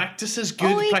stabbing. Practice is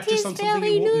good. Oh, it Practice is on something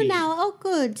very you won't new need. now. Oh,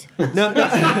 good. No.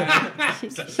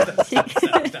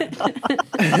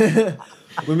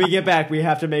 When we get back, we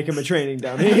have to make him a training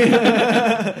dummy.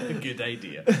 Good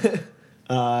idea.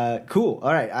 Cool.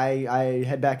 All right, I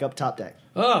head back up top deck.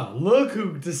 Oh, look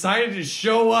who decided to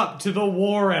show up to the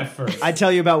war effort. I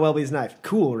tell you about Welby's knife.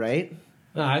 Cool, right?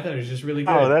 No, I thought it was just really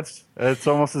good. Oh, that's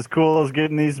almost as cool as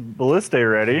getting these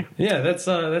ballistae ready. Yeah, that's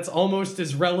almost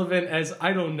as relevant as,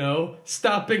 I don't know,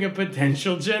 stopping a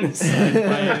potential genocide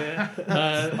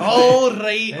by All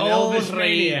right, an all elvish right.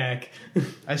 maniac.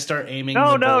 I start aiming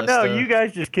No, the no, ballista. no. You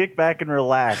guys just kick back and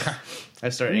relax. I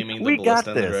start aiming We the got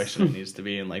ballista in the this. direction it needs to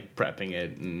be and like prepping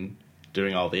it and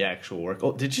doing all the actual work.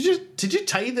 Oh, did you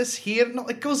tie this here? No,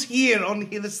 it goes here on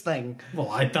here, this thing. Well,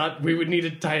 I thought we would need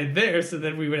to tie it there so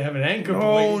that we would have an anchor Oh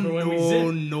point for when we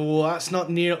zip. no, that's not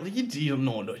near. You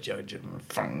no, you're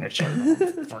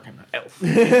fucking elf.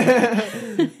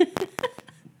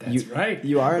 That's right.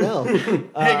 You are an elf. Hey,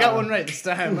 I got one right this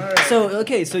time. All right.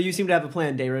 So you seem to have a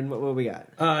plan, Darren. What we got?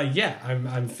 Yeah,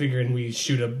 I'm figuring we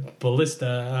shoot a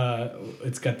ballista.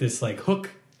 It's got this like hook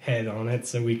head on it,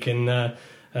 so we can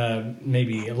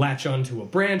maybe latch onto a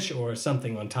branch or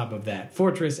something on top of that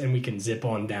fortress, and we can zip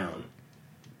on down.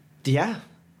 Yeah.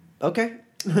 Okay.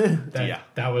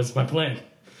 That was my plan.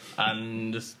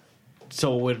 And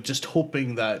so we're just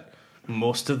hoping that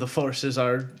most of the forces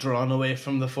are drawn away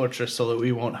from the fortress so that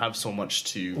we won't have so much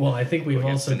to... Well, I think we've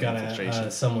against also an got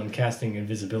infiltration. someone casting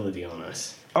invisibility on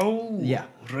us. Oh, Yeah.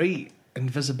 right.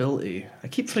 invisibility. I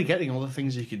keep forgetting all the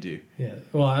things you could do. Yeah.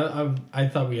 Well, I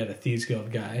thought we had a Thieves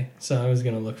Guild guy, so I was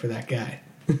going to look for that guy.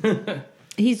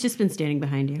 He's just been standing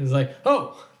behind you. It's like,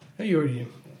 oh, you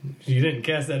didn't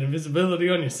cast that invisibility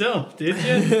on yourself, did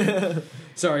you?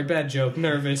 Sorry, bad joke.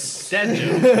 Nervous.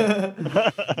 Dead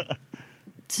joke.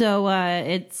 So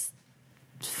it's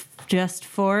just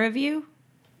 4 of you?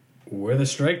 We're the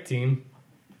strike team.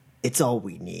 It's all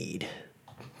we need.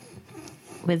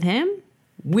 With him?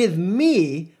 With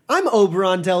me, I'm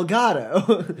Oberon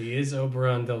Delgado. He is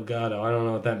Oberon Delgado. I don't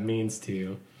know what that means to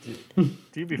you.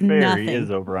 To be fair, Nothing, he is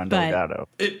Oberon but- Delgado.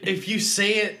 If you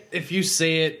say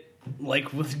it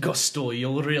like with gusto,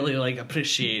 you'll really like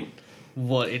appreciate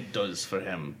what it does for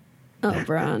him.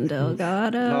 Oberon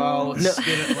Delgado. Oh, let's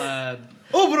get it, lad.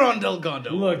 Oberon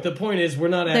Delgado. Look, the point is, we're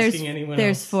not asking anyone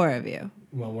There's else. 4 of you.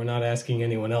 Well, we're not asking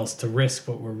anyone else to risk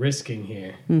what we're risking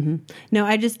here. No,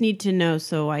 I just need to know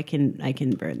so I can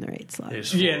burn the raid slot.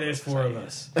 There's 4 of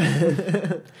us.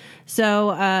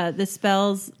 So the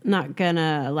spell's not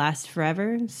gonna last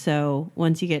forever. So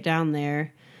once you get down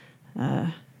there,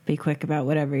 be quick about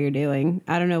whatever you're doing.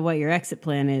 I don't know what your exit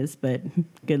plan is, but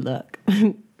good luck.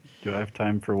 Do I have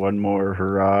time for one more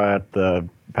hurrah at the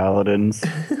paladins?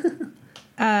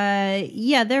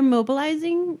 Yeah, they're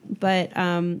mobilizing, but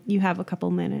you have a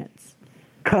couple minutes.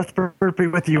 Cuthbert be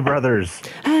with you, brothers.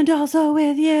 And also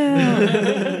with you.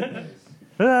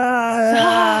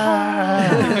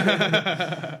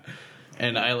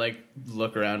 And I like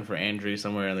look around for Andrew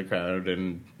somewhere in the crowd,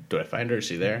 and do I find her? Is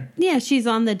she there? Yeah, she's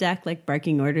on the deck, like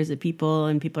barking orders at people,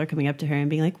 and people are coming up to her and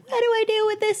being like, "What do I do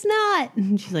with this knot?"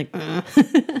 And she's like,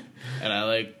 And I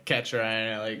like catch her eye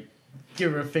and I like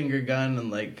give her a finger gun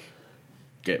and like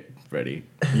get ready.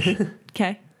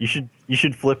 "Okay." You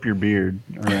should flip your beard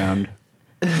around,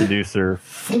 seducer.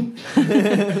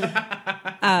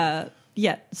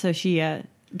 Yeah, so she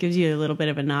gives you a little bit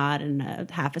of a nod and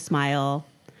half a smile,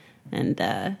 and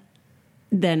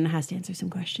then has to answer some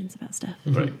questions about stuff.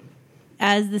 Right.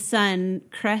 As the sun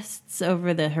crests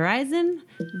over the horizon,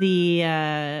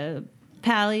 the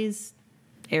pallies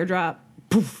airdrop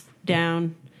poof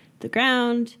down the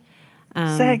ground.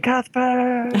 Say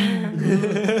Cuthbert!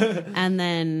 And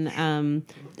then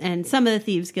and some of the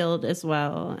Thieves Guild as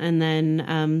well, and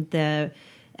then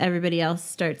everybody else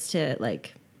starts to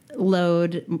like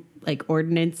load like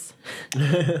ordnance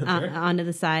onto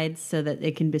the sides so that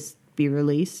it can be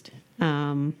released.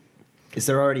 Is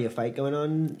there already a fight going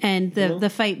on? And the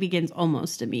fight begins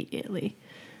almost immediately.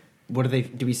 What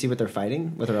do we see what they're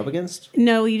fighting? What they're up against?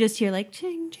 No, you just hear like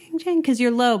ching ching ching because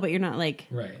you're low, but you're not like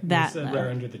Right. that You said low. they're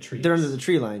under the trees. They're under the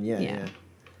tree line. Yeah, Yeah.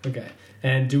 yeah. Okay.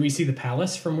 And do we see the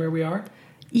palace from where we are?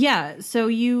 Yeah, so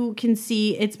you can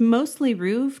see it's mostly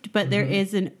roofed, but there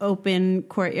is an open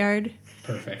courtyard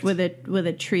Perfect. with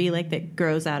a tree like that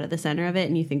grows out of the center of it,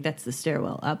 and you think that's the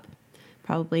stairwell up,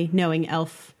 probably knowing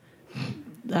elf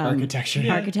Architecture. I know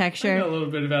a architecture. little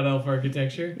bit about elf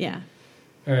architecture. Yeah.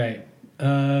 All right.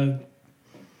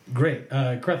 Great.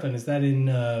 Crethlin, is that in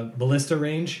ballista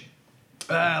range?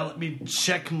 Let me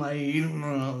check my aim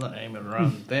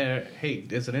around there. Hey,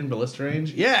 is it in ballista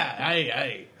range? Yeah,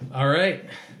 aye. All right.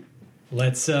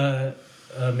 Let's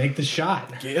make the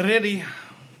shot. Get ready.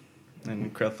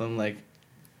 And Crethlin like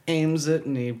aims it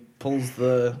and he pulls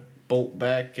the bolt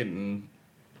back and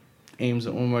aims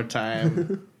it one more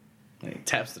time. And he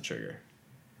taps the trigger.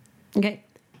 Okay.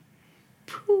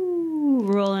 Pooh,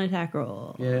 roll an attack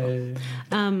roll. Yay.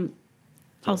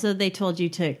 Also, they told you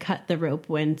to cut the rope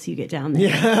once you get down there.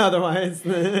 Yeah, otherwise.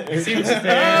 Seems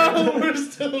fair. Oh, we're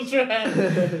still trying.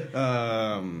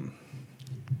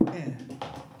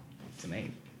 It's an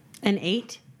 8. An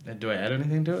 8. Do I add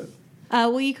anything to it?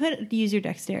 Well, you could use your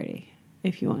dexterity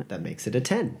if you want. That makes it a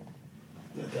 10.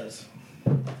 It does.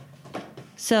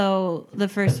 So the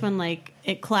first one, like,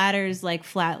 it clatters like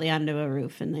flatly onto a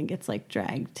roof and then gets like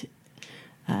dragged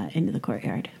into the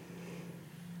courtyard.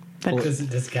 But Does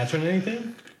it catch on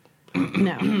anything?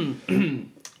 no.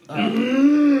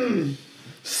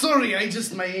 Sorry,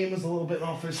 my aim was a little bit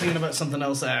off. I was thinking about something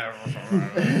else.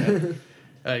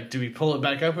 Do we pull it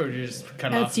back up or do you just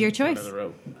cut it off? That's your and put it choice. under the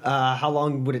rope? How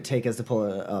long would it take us to pull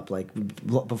it up? Like It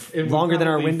would longer than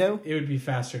our probably- window? It would be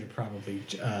faster to probably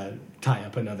tie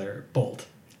up another bolt.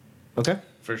 Okay.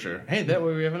 For sure. Hey, that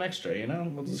way we have an extra, you know?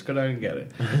 We'll just go down and get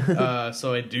it.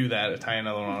 So I do that, I tie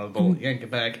another one on the bolt, yank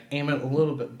it back, aim it a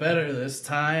little bit better this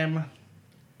time.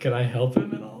 Can I help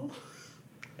him at all?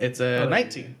 It's a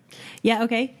 19. Yeah,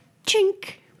 okay.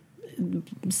 Chink.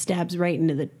 Stabs right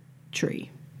into the tree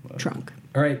trunk.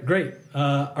 All right, great.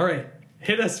 All right,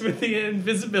 hit us with the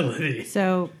invisibility.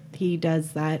 So he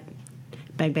does that.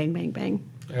 Bang, bang, bang, bang.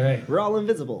 All right. We're all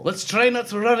invisible. Let's try not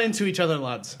to run into each other,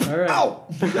 lads. All right.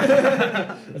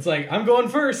 It's like I'm going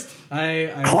first.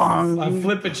 I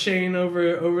flip a chain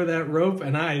over that rope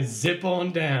and I zip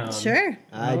on down. Sure.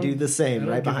 I do the same,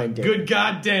 right behind Dave. Good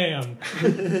goddamn.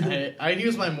 I'd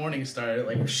use my morning star to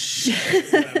like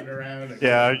slap it around.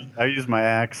 Yeah, I use my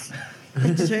axe. What?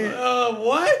 It's a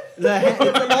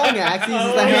long axe. He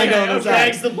uses the handle of his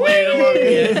Drags axe. the blade along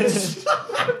the edge.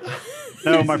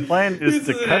 No, my plan is This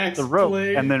to is an cut axe the rope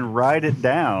blade. and then ride it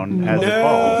down as it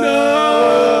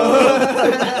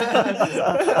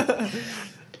falls.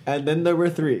 And then there were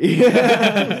 3.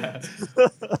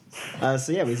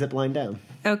 So yeah, we zip line down.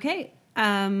 Okay.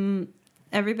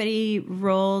 Everybody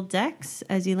roll dex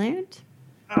as you land.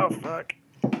 Oh, fuck.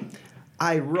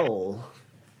 I roll.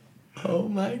 Oh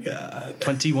my god.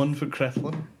 21 for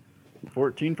Creflin.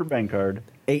 14 for Bankard.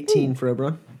 18 for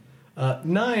Oberon.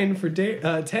 9 for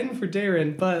 10 for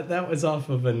Darren, but that was off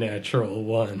of a natural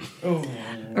 1.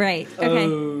 Right. Okay.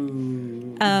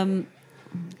 Oh.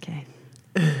 Okay.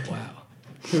 Wow.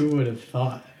 Who would have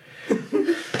thought?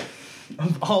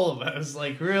 Of all of us,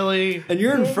 like, really? And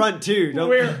you're in front too.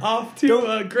 We're off to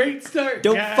a great start.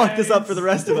 Don't guys. fuck this up for the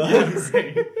rest of us.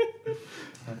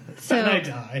 And I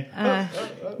So die.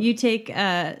 you take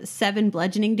 7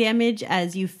 bludgeoning damage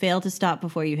as you fail to stop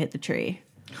before you hit the tree.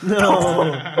 Watch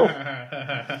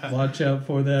out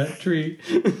for that tree.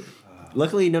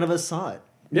 Luckily, none of us saw it.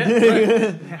 Yeah.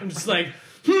 Right. I'm just like,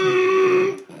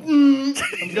 that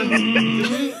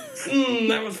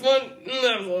was fun.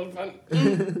 That was a lot of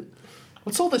fun.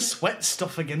 What's all this sweat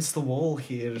stuff against the wall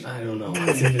here? I don't know.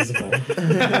 It's invisible.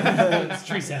 It's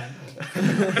tree sap.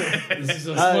 This is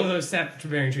one of those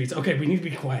sap-bearing trees. Okay, we need to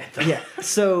be quiet, though. Yeah.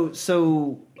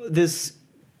 So this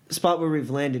spot where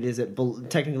we've landed, is it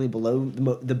technically below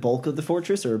the bulk of the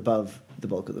fortress or above the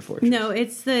bulk of the fortress? No,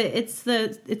 it's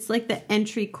like the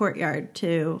entry courtyard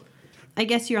to. I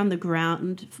guess you're on the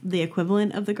ground, the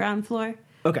equivalent of the ground floor.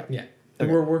 Okay. Yeah. Okay.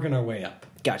 We're working our way up.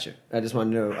 Gotcha. I just want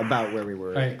to know about where we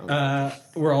were. All right.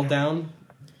 We're all down.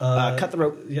 Cut the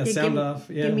rope. Yeah, Hey, sound give, off.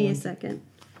 Yeah. Give me a second.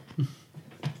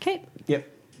 Okay. Yep.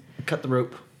 Cut the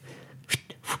rope.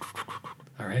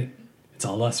 All right. It's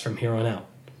all us from here on out.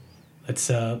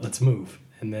 Let's move.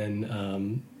 And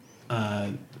then,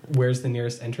 where's the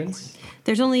nearest entrance?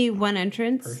 There's only one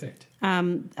entrance. Perfect.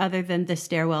 Other than the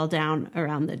stairwell down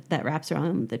around that wraps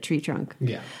around the tree trunk.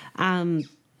 Yeah.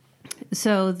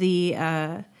 So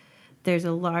there's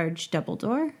a large double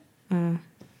door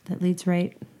that leads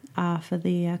right off of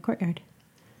the courtyard.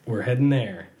 We're heading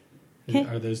there. 'Kay.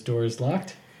 Are those doors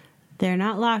locked? They're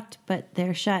not locked, but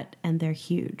they're shut and they're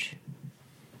huge.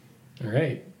 All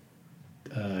right.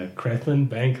 Creflin,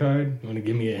 Bankard, you want to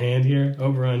give me a hand here?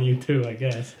 Oberon, you too, I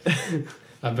guess.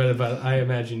 I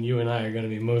imagine you and I are going to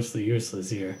be mostly useless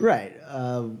here. Right.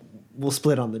 We'll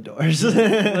split on the doors.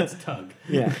 Let's tug.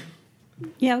 Yeah.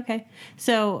 Yeah, okay.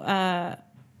 So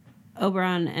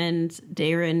Oberon and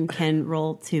Darren can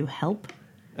roll to help.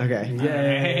 Okay.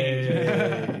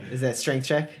 Yay! Is that strength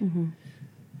check?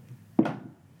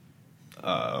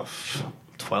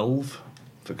 12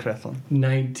 for Creflin.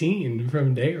 19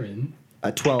 from Darren.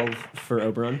 12 for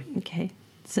Oberon. Okay.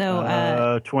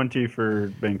 So 20 for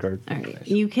Bankard. all right.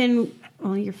 You can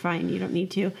well, you're fine. You don't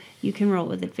need to. You can roll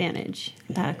with advantage,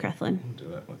 Creflin. Do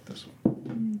that with this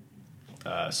one.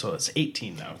 So it's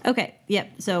 18 now. Okay.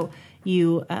 Yep. So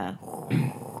you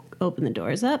open the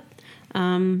doors up.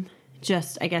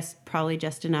 Just I guess probably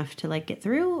just enough to like get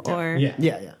through or Yeah.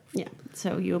 Yeah. Yeah.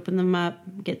 So you open them up,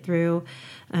 get through.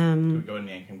 We go and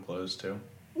yank him closed too.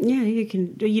 Yeah, you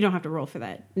can. You don't have to roll for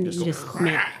that. You just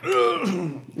make.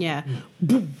 Yeah.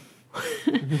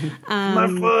 My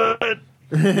foot!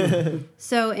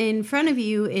 So in front of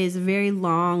you is a very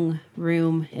long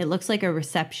room. It looks like a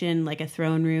reception, like a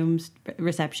throne room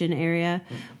reception area,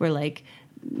 where like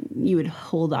you would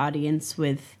hold audience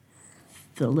with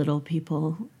the little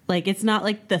people. Like it's not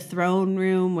like the throne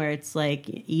room where it's like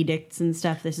edicts and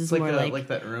stuff. This is It's more like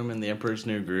that room in the Emperor's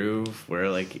New Groove where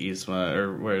like Yzma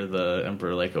or where the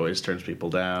Emperor like always turns people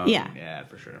down. Yeah. Yeah,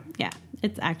 for sure. yeah.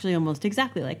 It's actually almost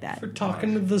exactly like that. We're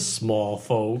talking to the small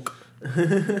folk.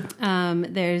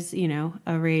 There's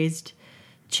a raised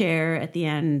chair at the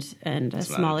end and a It's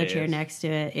not a smaller chair dais. next to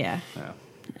it. Yeah. Yeah.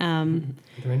 Are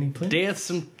there any plans?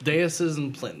 Daises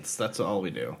and plinths. That's all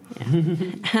we do.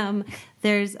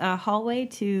 There's a hallway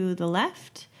to the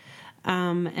left,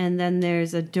 and then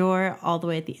there's a door all the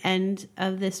way at the end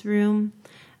of this room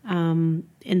in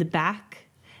the back.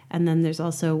 And then there's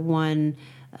also one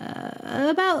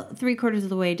about 3/4 of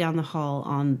the way down the hall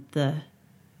on the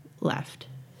left.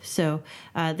 So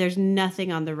there's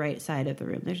nothing on the right side of the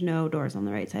room. There's no doors on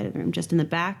the right side of the room. Just in the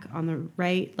back, on the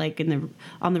right, like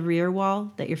on the rear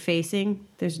wall that you're facing,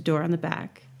 there's a door on the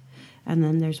back. And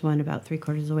then there's one about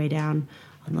 3/4 of the way down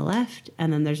on the left.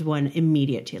 And then there's one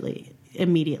immediately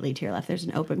to your left. There's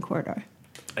an open corridor.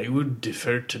 I would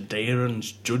defer to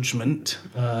Darren's judgment.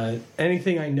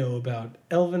 Anything I know about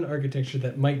elven architecture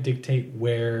that might dictate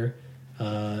where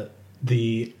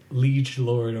the liege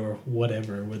lord or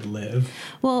whatever would live.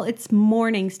 Well, it's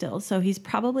morning still, so he's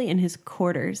probably in his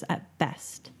quarters at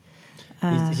best.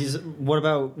 What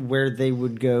about where they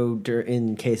would go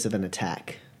in case of an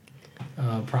attack?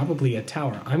 Probably a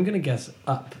tower. I'm gonna guess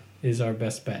up is our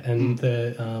best bet. And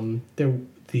the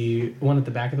one at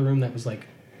the back of the room that was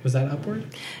that upward?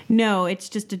 No, it's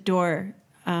just a door.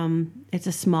 It's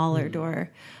a smaller door.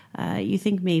 You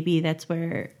think maybe that's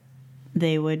where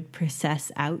they would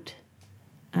process out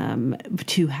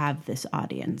to have this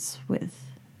audience with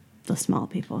the small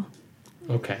people.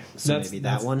 Okay, So maybe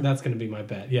that one? That's going to be my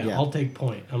bet. Yeah, Yeah. I'll take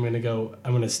point. I'm going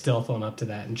to stealth on up to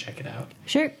that and check it out.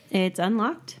 Sure, it's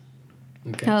unlocked.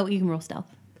 Okay. Oh, you can roll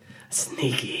stealth.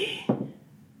 Sneaky.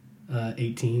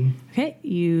 18. Okay,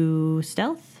 you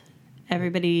stealth.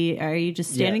 Everybody, are you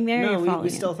just standing there? Or No, following we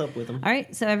him? stealth up with them. All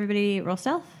right, so everybody roll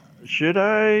stealth. Should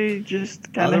I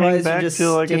just kind of hang Otherwise, you're back just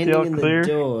till I get standing the all in clear? the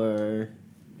door.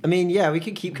 I mean, yeah, we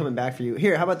could keep coming back for you.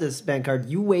 Here, how about this, Bankard?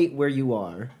 You wait where you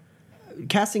are.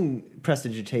 Casting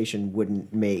prestidigitation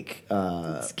wouldn't make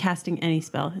It's casting any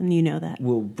spell, and you know that.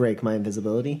 will break my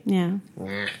invisibility. Yeah.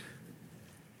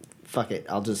 Fuck it,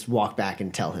 I'll just walk back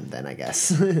and tell him then, I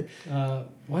guess. Why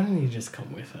don't you just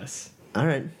come with us? All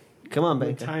right, come on, The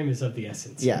Bankard. time is of the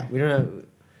essence. Yeah, we don't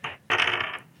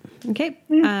have. Okay.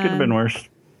 Could have been worse.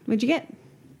 What'd you get?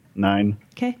 9.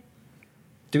 Okay.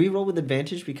 Do we roll with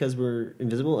advantage because we're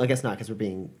invisible? I guess not, because we're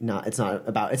being not. It's not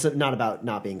about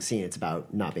not being seen. It's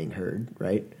about not being heard,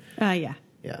 right? Yeah.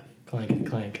 Yeah. Clankety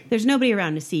clank. There's nobody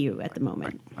around to see you at the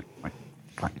moment. Clank,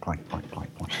 clank, clank, clank,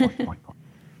 clank, clank,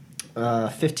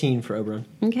 clank. 15 for Oberon.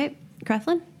 Okay.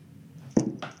 Creflin?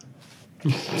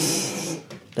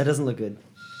 That doesn't look good.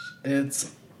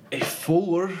 It's a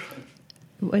 4.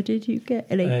 What did you get?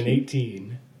 An An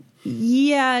 18.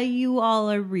 Yeah, you all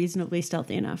are reasonably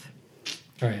stealthy enough.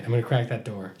 All right, I'm going to crack that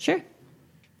door. Sure.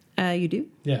 You do?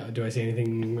 Yeah, do I see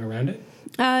anything around it?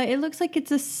 It looks like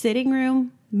it's a sitting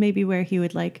room, maybe where he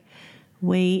would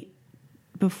wait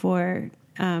before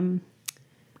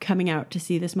coming out to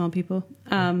see the small people.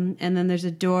 And then there's a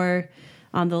door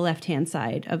on the left-hand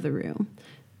side of the room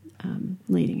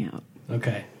leading out.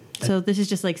 Okay. So this is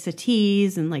just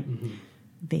settees and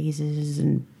vases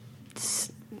and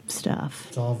stuff.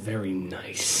 It's all very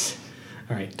nice.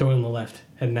 All right, door on the left,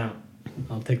 heading out.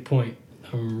 I'll take point.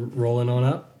 I'm rolling on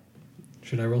up.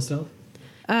 Should I roll stealth?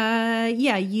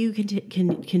 Yeah, you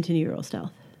can continue to roll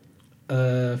stealth.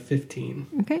 15.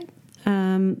 Okay.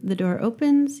 The door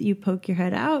opens. You poke your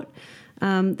head out.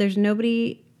 There's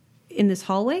nobody in this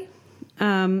hallway.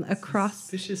 Across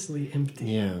Suspiciously empty.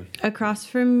 Yeah. across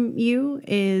from you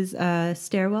is a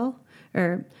stairwell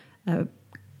or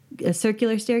a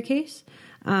circular staircase,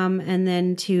 and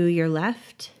then to your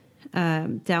left,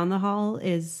 down the hall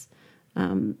is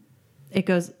it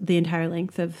goes the entire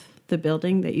length of the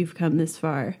building that you've come this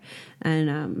far,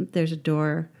 and there's a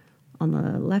door on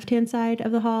the left-hand side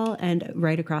of the hall, and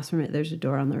right across from it there's a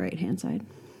door on the right-hand side.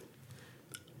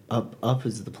 Up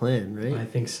is the plan, right? I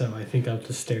think so. I think up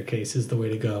the staircase is the way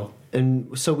to go.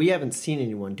 And so we haven't seen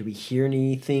anyone. Do we hear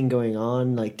anything going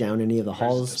on, down any of the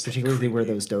halls, particularly where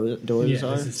those doors Yeah,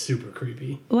 are? this is super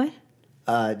creepy. What?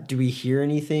 Do we hear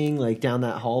anything down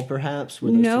that hall, perhaps,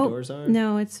 where those two doors are?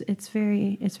 No, it's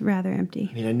rather empty.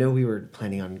 I mean, I know we were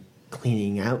planning on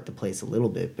cleaning out the place a little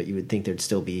bit, but you would think there'd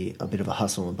still be a bit of a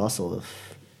hustle and bustle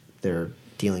if they're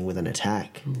dealing with an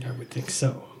attack. I would think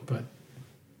so, but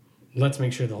let's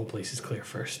make sure the whole place is clear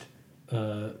first.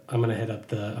 I'm gonna head up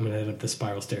the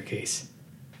spiral staircase.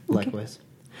 Likewise.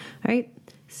 All right.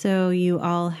 So you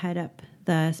all head up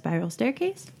the spiral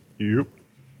staircase, Yep.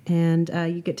 and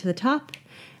you get to the top,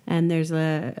 and there's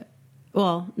not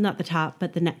the top,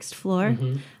 but the next floor,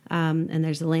 and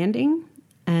there's a landing,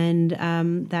 and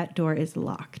that door is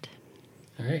locked.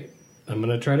 All right, I'm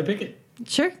gonna try to pick it.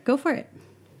 Sure, go for it.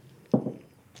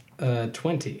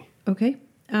 20. Okay.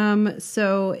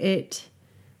 So it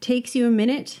takes you a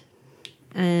minute,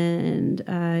 and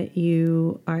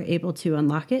you are able to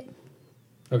unlock it.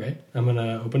 Okay, I'm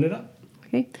gonna open it up.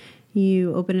 Okay.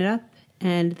 You open it up,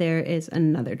 and there is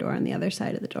another door on the other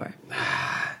side of the door.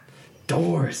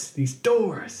 Doors, these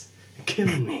doors, are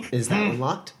killing me. Is that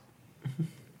unlocked?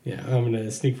 Yeah, I'm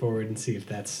gonna sneak forward and see if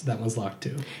that one's locked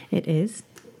too. It is.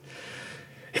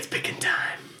 It's picking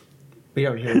time. We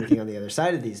don't hear anything on the other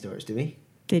side of these doors, do we?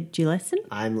 Did you listen?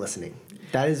 I'm listening.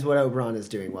 That is what Oberon is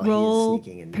doing while Roll he's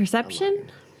sneaking and perception.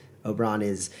 unlocking. Oberon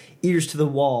is ears to the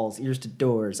walls, ears to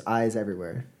doors, eyes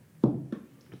everywhere.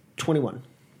 21.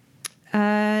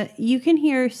 You can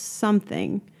hear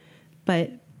something,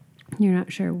 but you're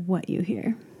not sure what you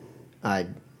hear. I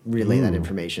relay that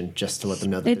information just to let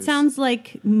them know that It there's- sounds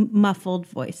like muffled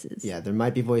voices. Yeah, there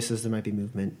might be voices, there might be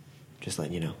movement. Just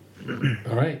letting you know.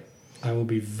 All right. I will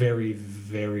be very,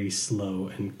 very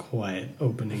slow and quiet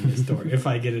opening this door if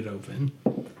I get it open.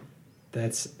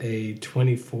 That's a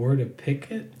 24 to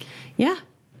pick it. Yeah.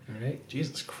 All right.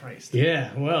 Jesus Christ. Yeah,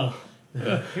 well,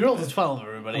 He rolled a 12,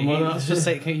 everybody. I'm on a- Let's just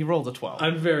say he rolled a 12.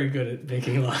 I'm very good at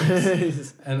making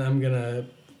lies. And I'm going to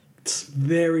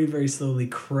very, very slowly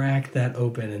crack that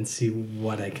open and see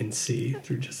what I can see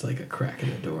through just like a crack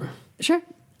in the door. Sure.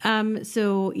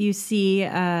 So you see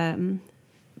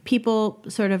people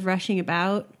sort of rushing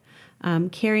about,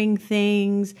 carrying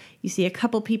things. You see a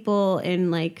couple people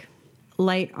in like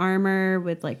light armor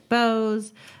with like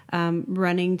bows,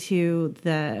 running to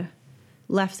the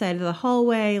left side of the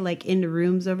hallway, like into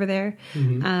rooms over there.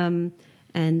 And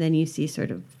then you see sort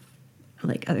of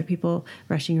like other people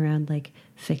rushing around, like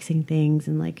fixing things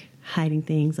and like hiding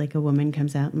things. Like a woman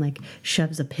comes out and like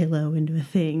shoves a pillow into a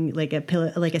thing, like a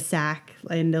pillow, like a sack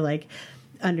into like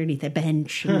underneath a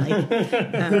bench. And,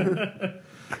 like,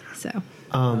 so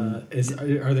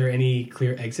Are there any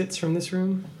clear exits from this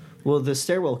room? Well, the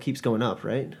stairwell keeps going up,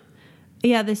 right?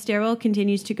 yeah, the stairwell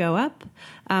continues to go up.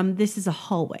 This is a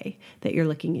hallway that you're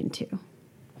looking into.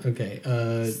 Okay.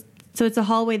 So it's a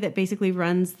hallway that basically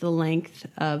runs the length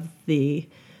of the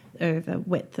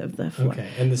width of the floor. Okay.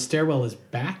 And the stairwell is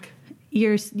back?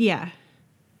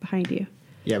 Behind you.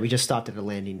 Yeah, we just stopped at a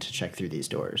landing to check through these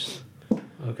doors.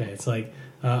 Okay. It's like,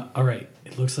 all right.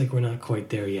 It looks like we're not quite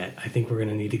there yet. I think we're going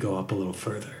to need to go up a little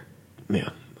further. Yeah,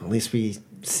 at least we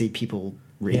see people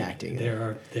reacting.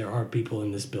 Yeah, there are people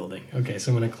in this building. Okay,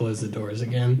 so I'm going to close the doors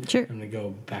again. Sure. I'm going to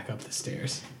go back up the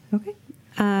stairs. Okay.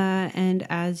 And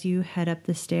as you head up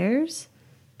the stairs,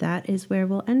 that is where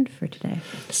we'll end for today.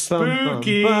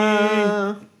 Spooky!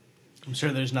 Bum. I'm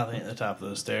sure there's nothing at the top of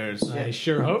those stairs. I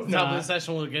sure hope Top of the not.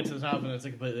 session, we'll get to the top and it's a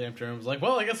completely empty room. It's like,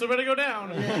 well, I guess we better go down.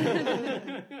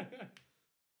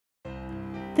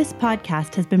 This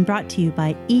podcast has been brought to you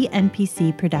by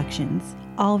ENPC Productions,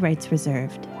 all rights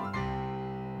reserved.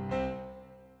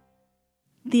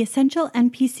 The Essential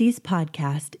NPCs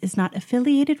podcast is not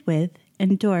affiliated with,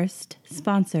 endorsed,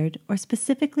 sponsored, or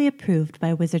specifically approved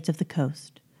by Wizards of the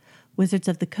Coast. Wizards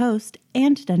of the Coast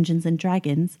and Dungeons &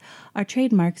 Dragons are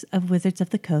trademarks of Wizards of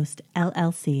the Coast,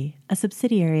 LLC, a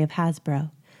subsidiary of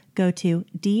Hasbro. Go to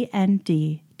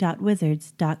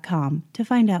dnd.wizards.com to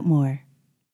find out more.